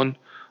 bought a new one,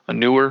 a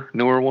newer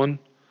one.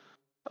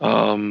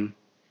 And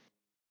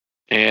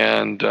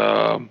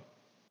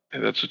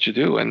that's what you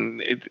do.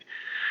 And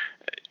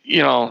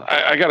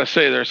I gotta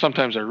say, there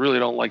sometimes I really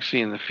don't like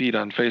seeing the feed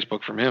on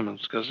Facebook from him.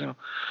 It's because,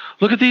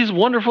 look at these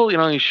wonderful,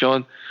 he's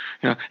showing,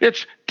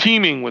 it's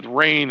teeming with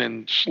rain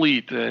and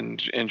sleet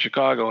in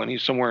Chicago, and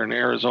he's somewhere in the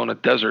Arizona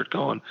desert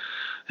going,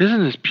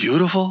 "Isn't this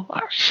beautiful?" Oh,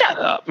 shut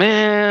up,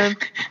 man.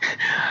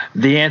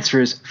 The answer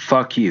is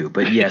fuck you,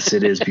 but yes,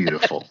 it is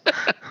beautiful.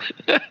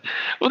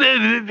 Well,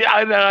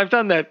 I've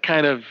done that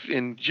kind of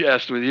in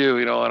jest with you,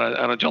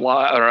 on a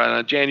July or on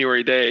a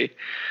January day,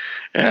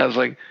 and I was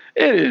like,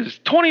 "It is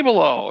 20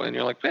 below," and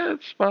you're like, "Man,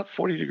 it's about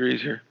 40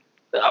 degrees here."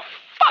 Oh,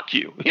 fuck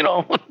you,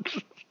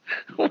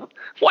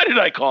 Why did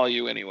I call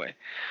you anyway?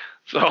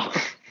 So.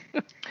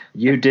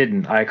 You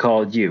didn't. I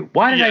called you.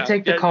 Why did I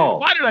take the call?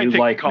 Why did I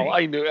take the call? Me.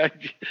 I knew.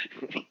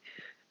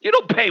 You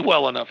don't pay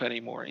well enough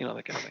anymore.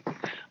 That kind of thing.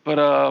 But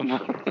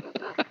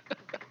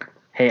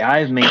hey,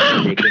 I've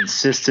maintained a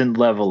consistent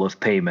level of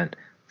payment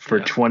for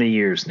 20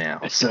 years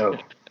now. So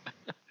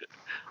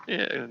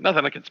yeah,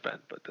 nothing I can spend,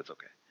 but that's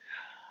okay.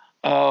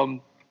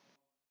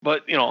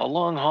 But a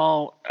long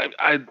haul.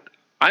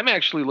 I'm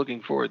actually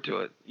looking forward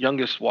to it.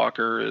 Youngest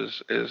Walker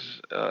is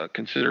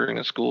considering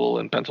a school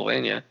in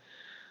Pennsylvania.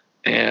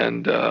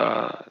 And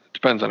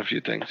depends on a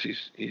few things.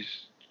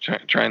 He's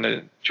trying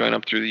to join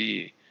up through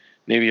the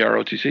Navy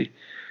ROTC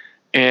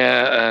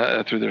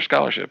and through their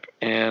scholarship.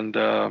 And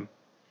I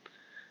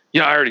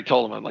already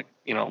told him, I'm like,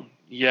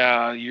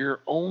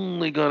 you're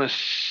only gonna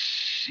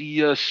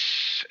see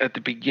us at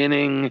the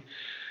beginning,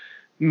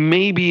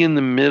 maybe in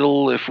the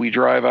middle if we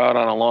drive out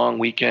on a long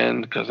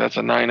weekend, because that's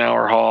a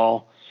 9-hour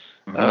haul.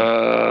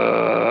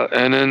 Mm-hmm.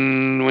 And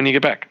then when you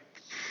get back,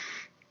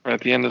 right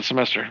at the end of the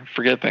semester,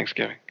 forget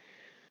Thanksgiving.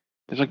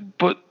 He's like,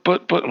 but,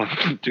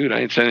 dude, I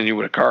ain't sending you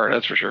with a car,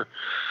 that's for sure.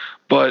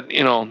 But,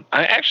 I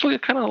actually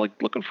kind of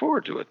like looking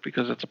forward to it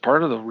because it's a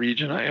part of the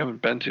region I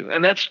haven't been to.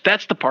 And that's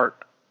the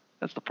part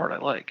I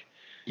like.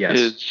 Yes.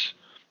 It's,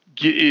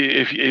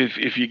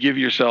 if you give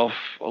yourself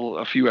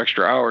a few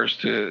extra hours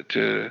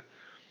to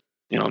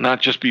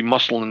not just be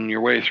muscling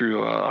your way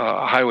through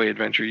a highway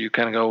adventure, you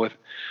kind of go with,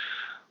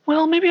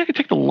 well, maybe I could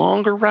take the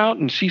longer route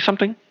and see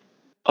something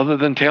other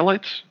than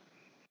taillights.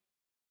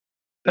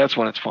 That's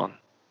when it's fun.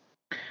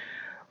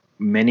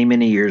 Many,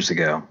 many years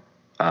ago,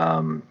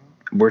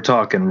 we're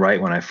talking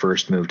right when I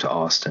first moved to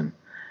Austin,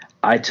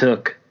 I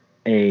took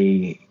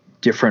a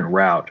different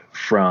route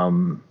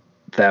from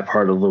that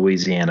part of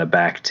Louisiana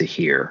back to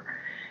here.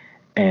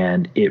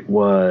 And it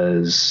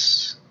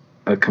was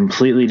a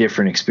completely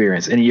different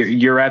experience. And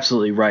you're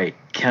absolutely right.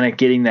 Kind of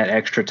getting that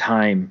extra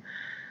time,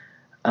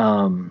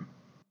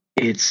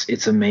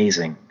 it's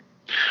amazing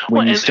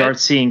when you start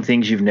seeing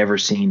things you've never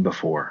seen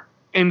before.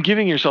 And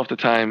giving yourself the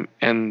time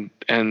and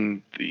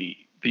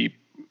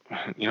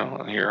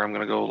here I'm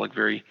going to go like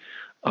very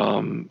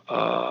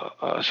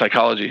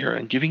psychology here,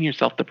 and giving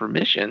yourself the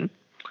permission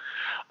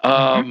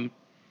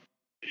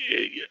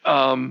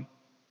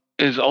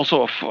is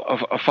also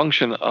a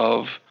function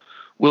of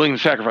willing to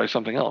sacrifice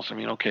something else. I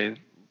mean, okay,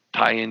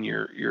 tie in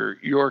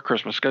your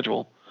Christmas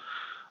schedule.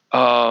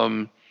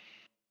 You're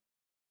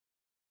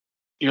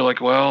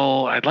like,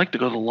 well, I'd like to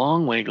go the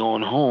long way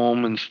going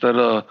home instead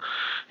of,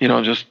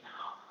 just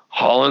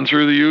hauling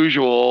through the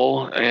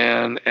usual.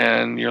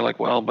 And you're like,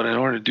 well, but in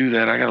order to do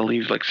that, I got to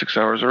leave like 6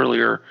 hours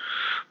earlier.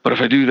 But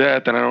if I do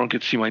that, then I don't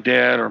get to see my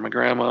dad or my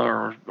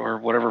grandma or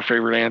whatever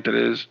favorite aunt it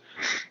is.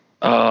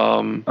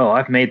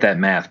 I've made that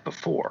math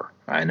before.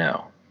 I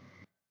know.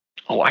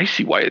 Oh, I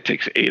see why it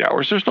takes 8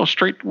 hours. There's no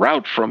straight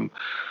route from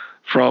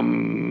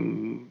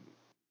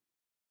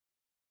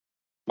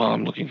well,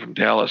 I'm looking from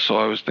Dallas, so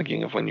I was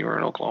thinking of when you were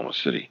in Oklahoma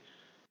City.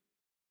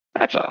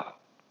 There's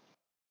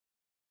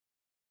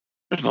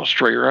no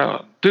straight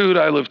route. Dude,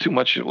 I live too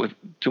much with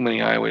too many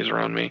highways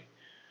around me.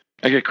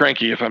 I get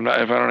cranky if I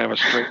don't have a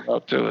straight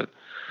route to it.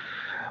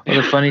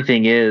 Well, the funny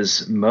thing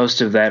is,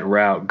 most of that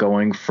route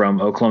going from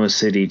Oklahoma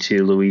City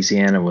to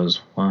Louisiana was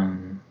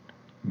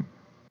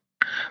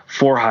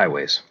 4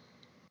 highways.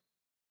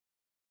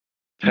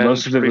 10,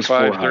 Most of it was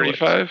 4 35?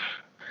 highways.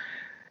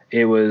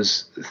 It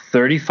was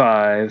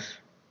 35,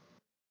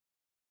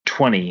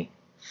 20,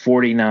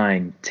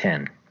 49,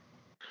 10.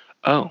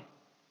 Oh,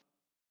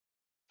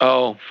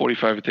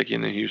 45 would take you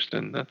into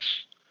Houston.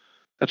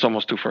 That's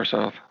almost too far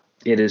south.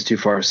 It is too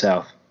far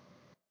south.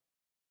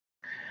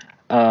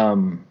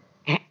 Is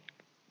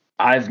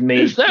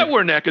that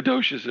where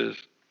Nacogdoches is?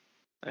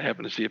 I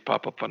happen to see it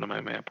pop up on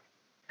my map.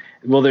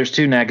 Well, there's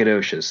 2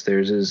 Nacogdoches.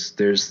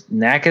 There's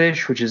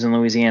Natchitoches, which is in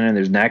Louisiana, and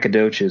there's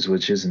Nacogdoches,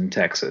 which is in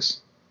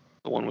Texas.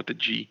 The one with the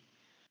G.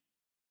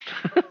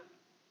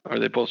 Are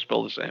they both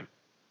spelled the same?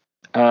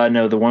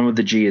 No, the one with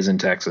the G is in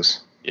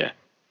Texas. Yeah.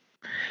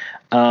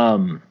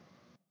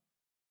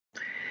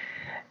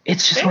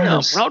 It's just one of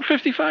those. Route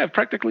 55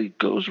 practically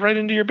goes right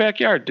into your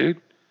backyard, dude.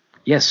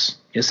 Yes,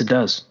 it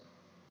does.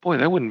 Boy,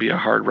 that wouldn't be a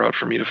hard route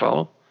for me to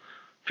follow.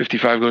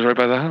 55 goes right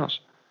by the house.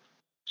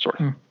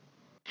 Sort of.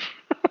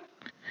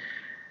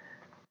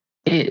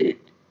 In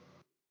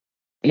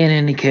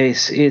any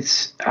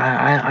case,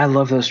 I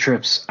love those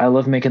trips. I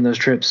love making those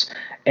trips.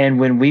 And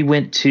when we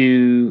went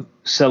to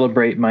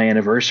celebrate my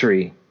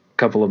anniversary a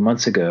couple of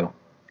months ago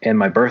and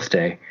my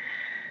birthday,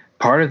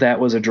 part of that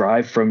was a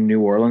drive from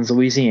New Orleans,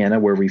 Louisiana,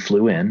 where we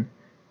flew in,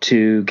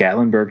 to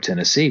Gatlinburg,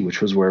 Tennessee,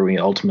 which was where we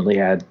ultimately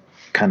had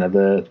kind of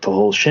the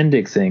whole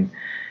shindig thing.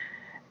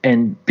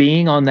 And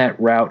being on that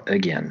route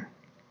again,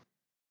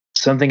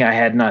 something I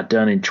had not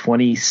done in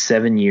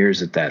 27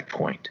 years at that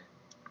point.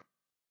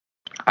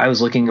 I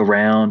was looking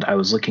around. I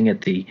was looking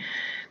at the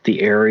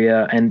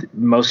area, and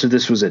most of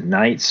this was at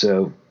night,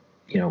 so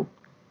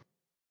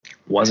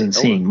wasn't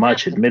seeing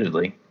much,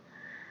 admittedly.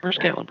 Where's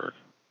Gatlinburg?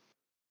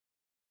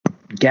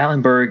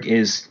 Gatlinburg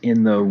is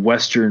in the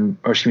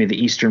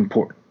the eastern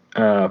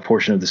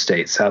portion of the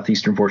state,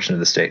 southeastern portion of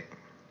the state.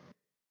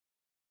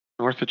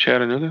 North of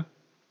Chattanooga?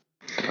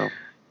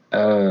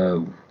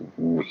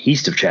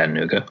 East of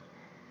Chattanooga.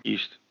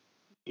 East.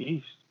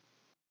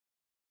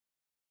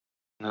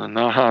 No.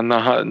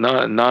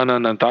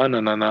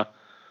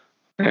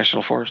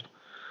 National Forest.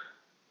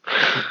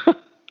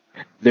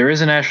 There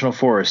is a national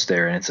forest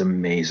there, and it's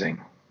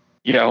amazing.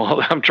 Yeah,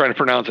 well, I'm trying to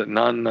pronounce it.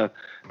 Nantahala.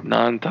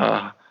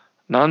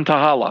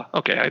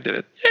 Okay, I did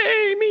it.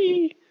 Yay,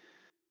 me!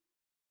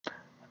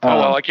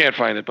 I can't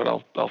find it, but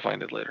I'll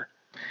find it later.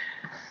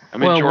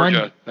 I'm in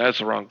Georgia. That's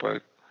the wrong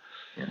part.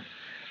 Yeah.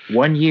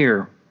 One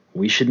year,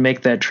 we should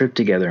make that trip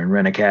together and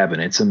rent a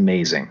cabin. It's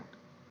amazing.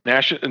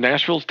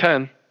 Nashville's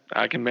 10.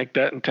 I can make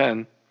that in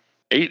 10.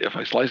 8 if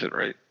I slice it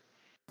right.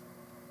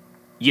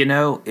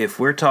 If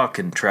we're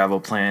talking travel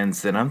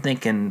plans, then I'm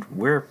thinking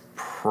we're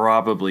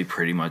probably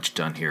pretty much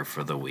done here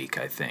for the week,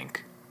 I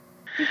think.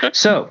 Okay.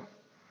 So,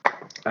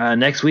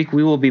 next week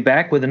we will be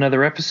back with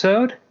another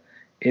episode.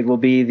 It will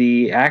be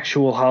the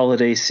actual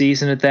holiday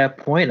season at that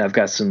point. I've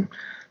got some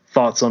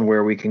thoughts on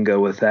where we can go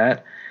with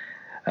that.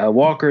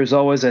 Walker, as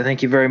always, I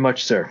thank you very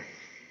much, sir.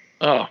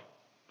 Oh,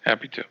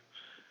 happy to.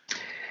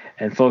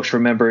 And folks,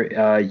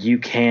 remember, you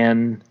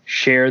can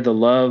share the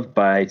love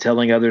by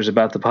telling others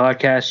about the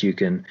podcast. You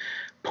can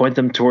point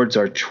them towards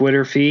our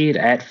Twitter feed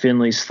at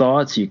Finley's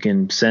Thoughts. You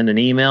can send an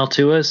email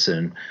to us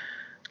and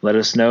let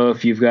us know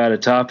if you've got a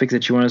topic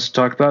that you want us to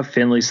talk about,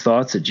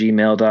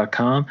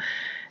 finleysthoughts@gmail.com.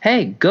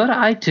 Hey, go to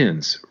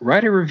iTunes,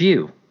 write a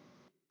review,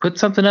 put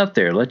something up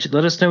there. Let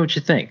us know what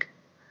you think.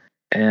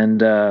 And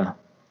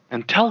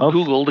tell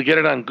Google to get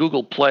it on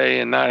Google Play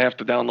and not have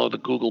to download the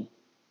Google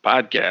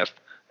Podcast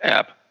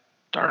app.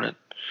 Darn it.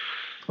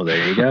 Well,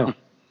 there you go.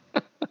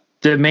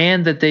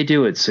 Demand that they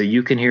do it so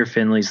you can hear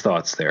Finley's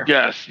thoughts there.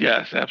 Yes,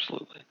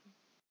 absolutely.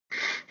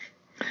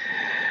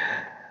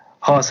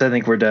 Hoss, I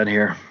think we're done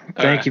here.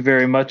 Thank you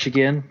very much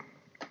again.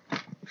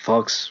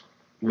 Folks,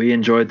 we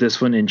enjoyed this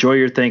one. Enjoy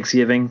your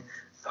Thanksgiving.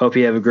 Hope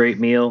you have a great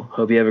meal.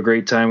 Hope you have a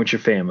great time with your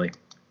family.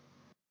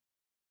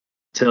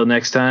 Till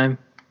next time,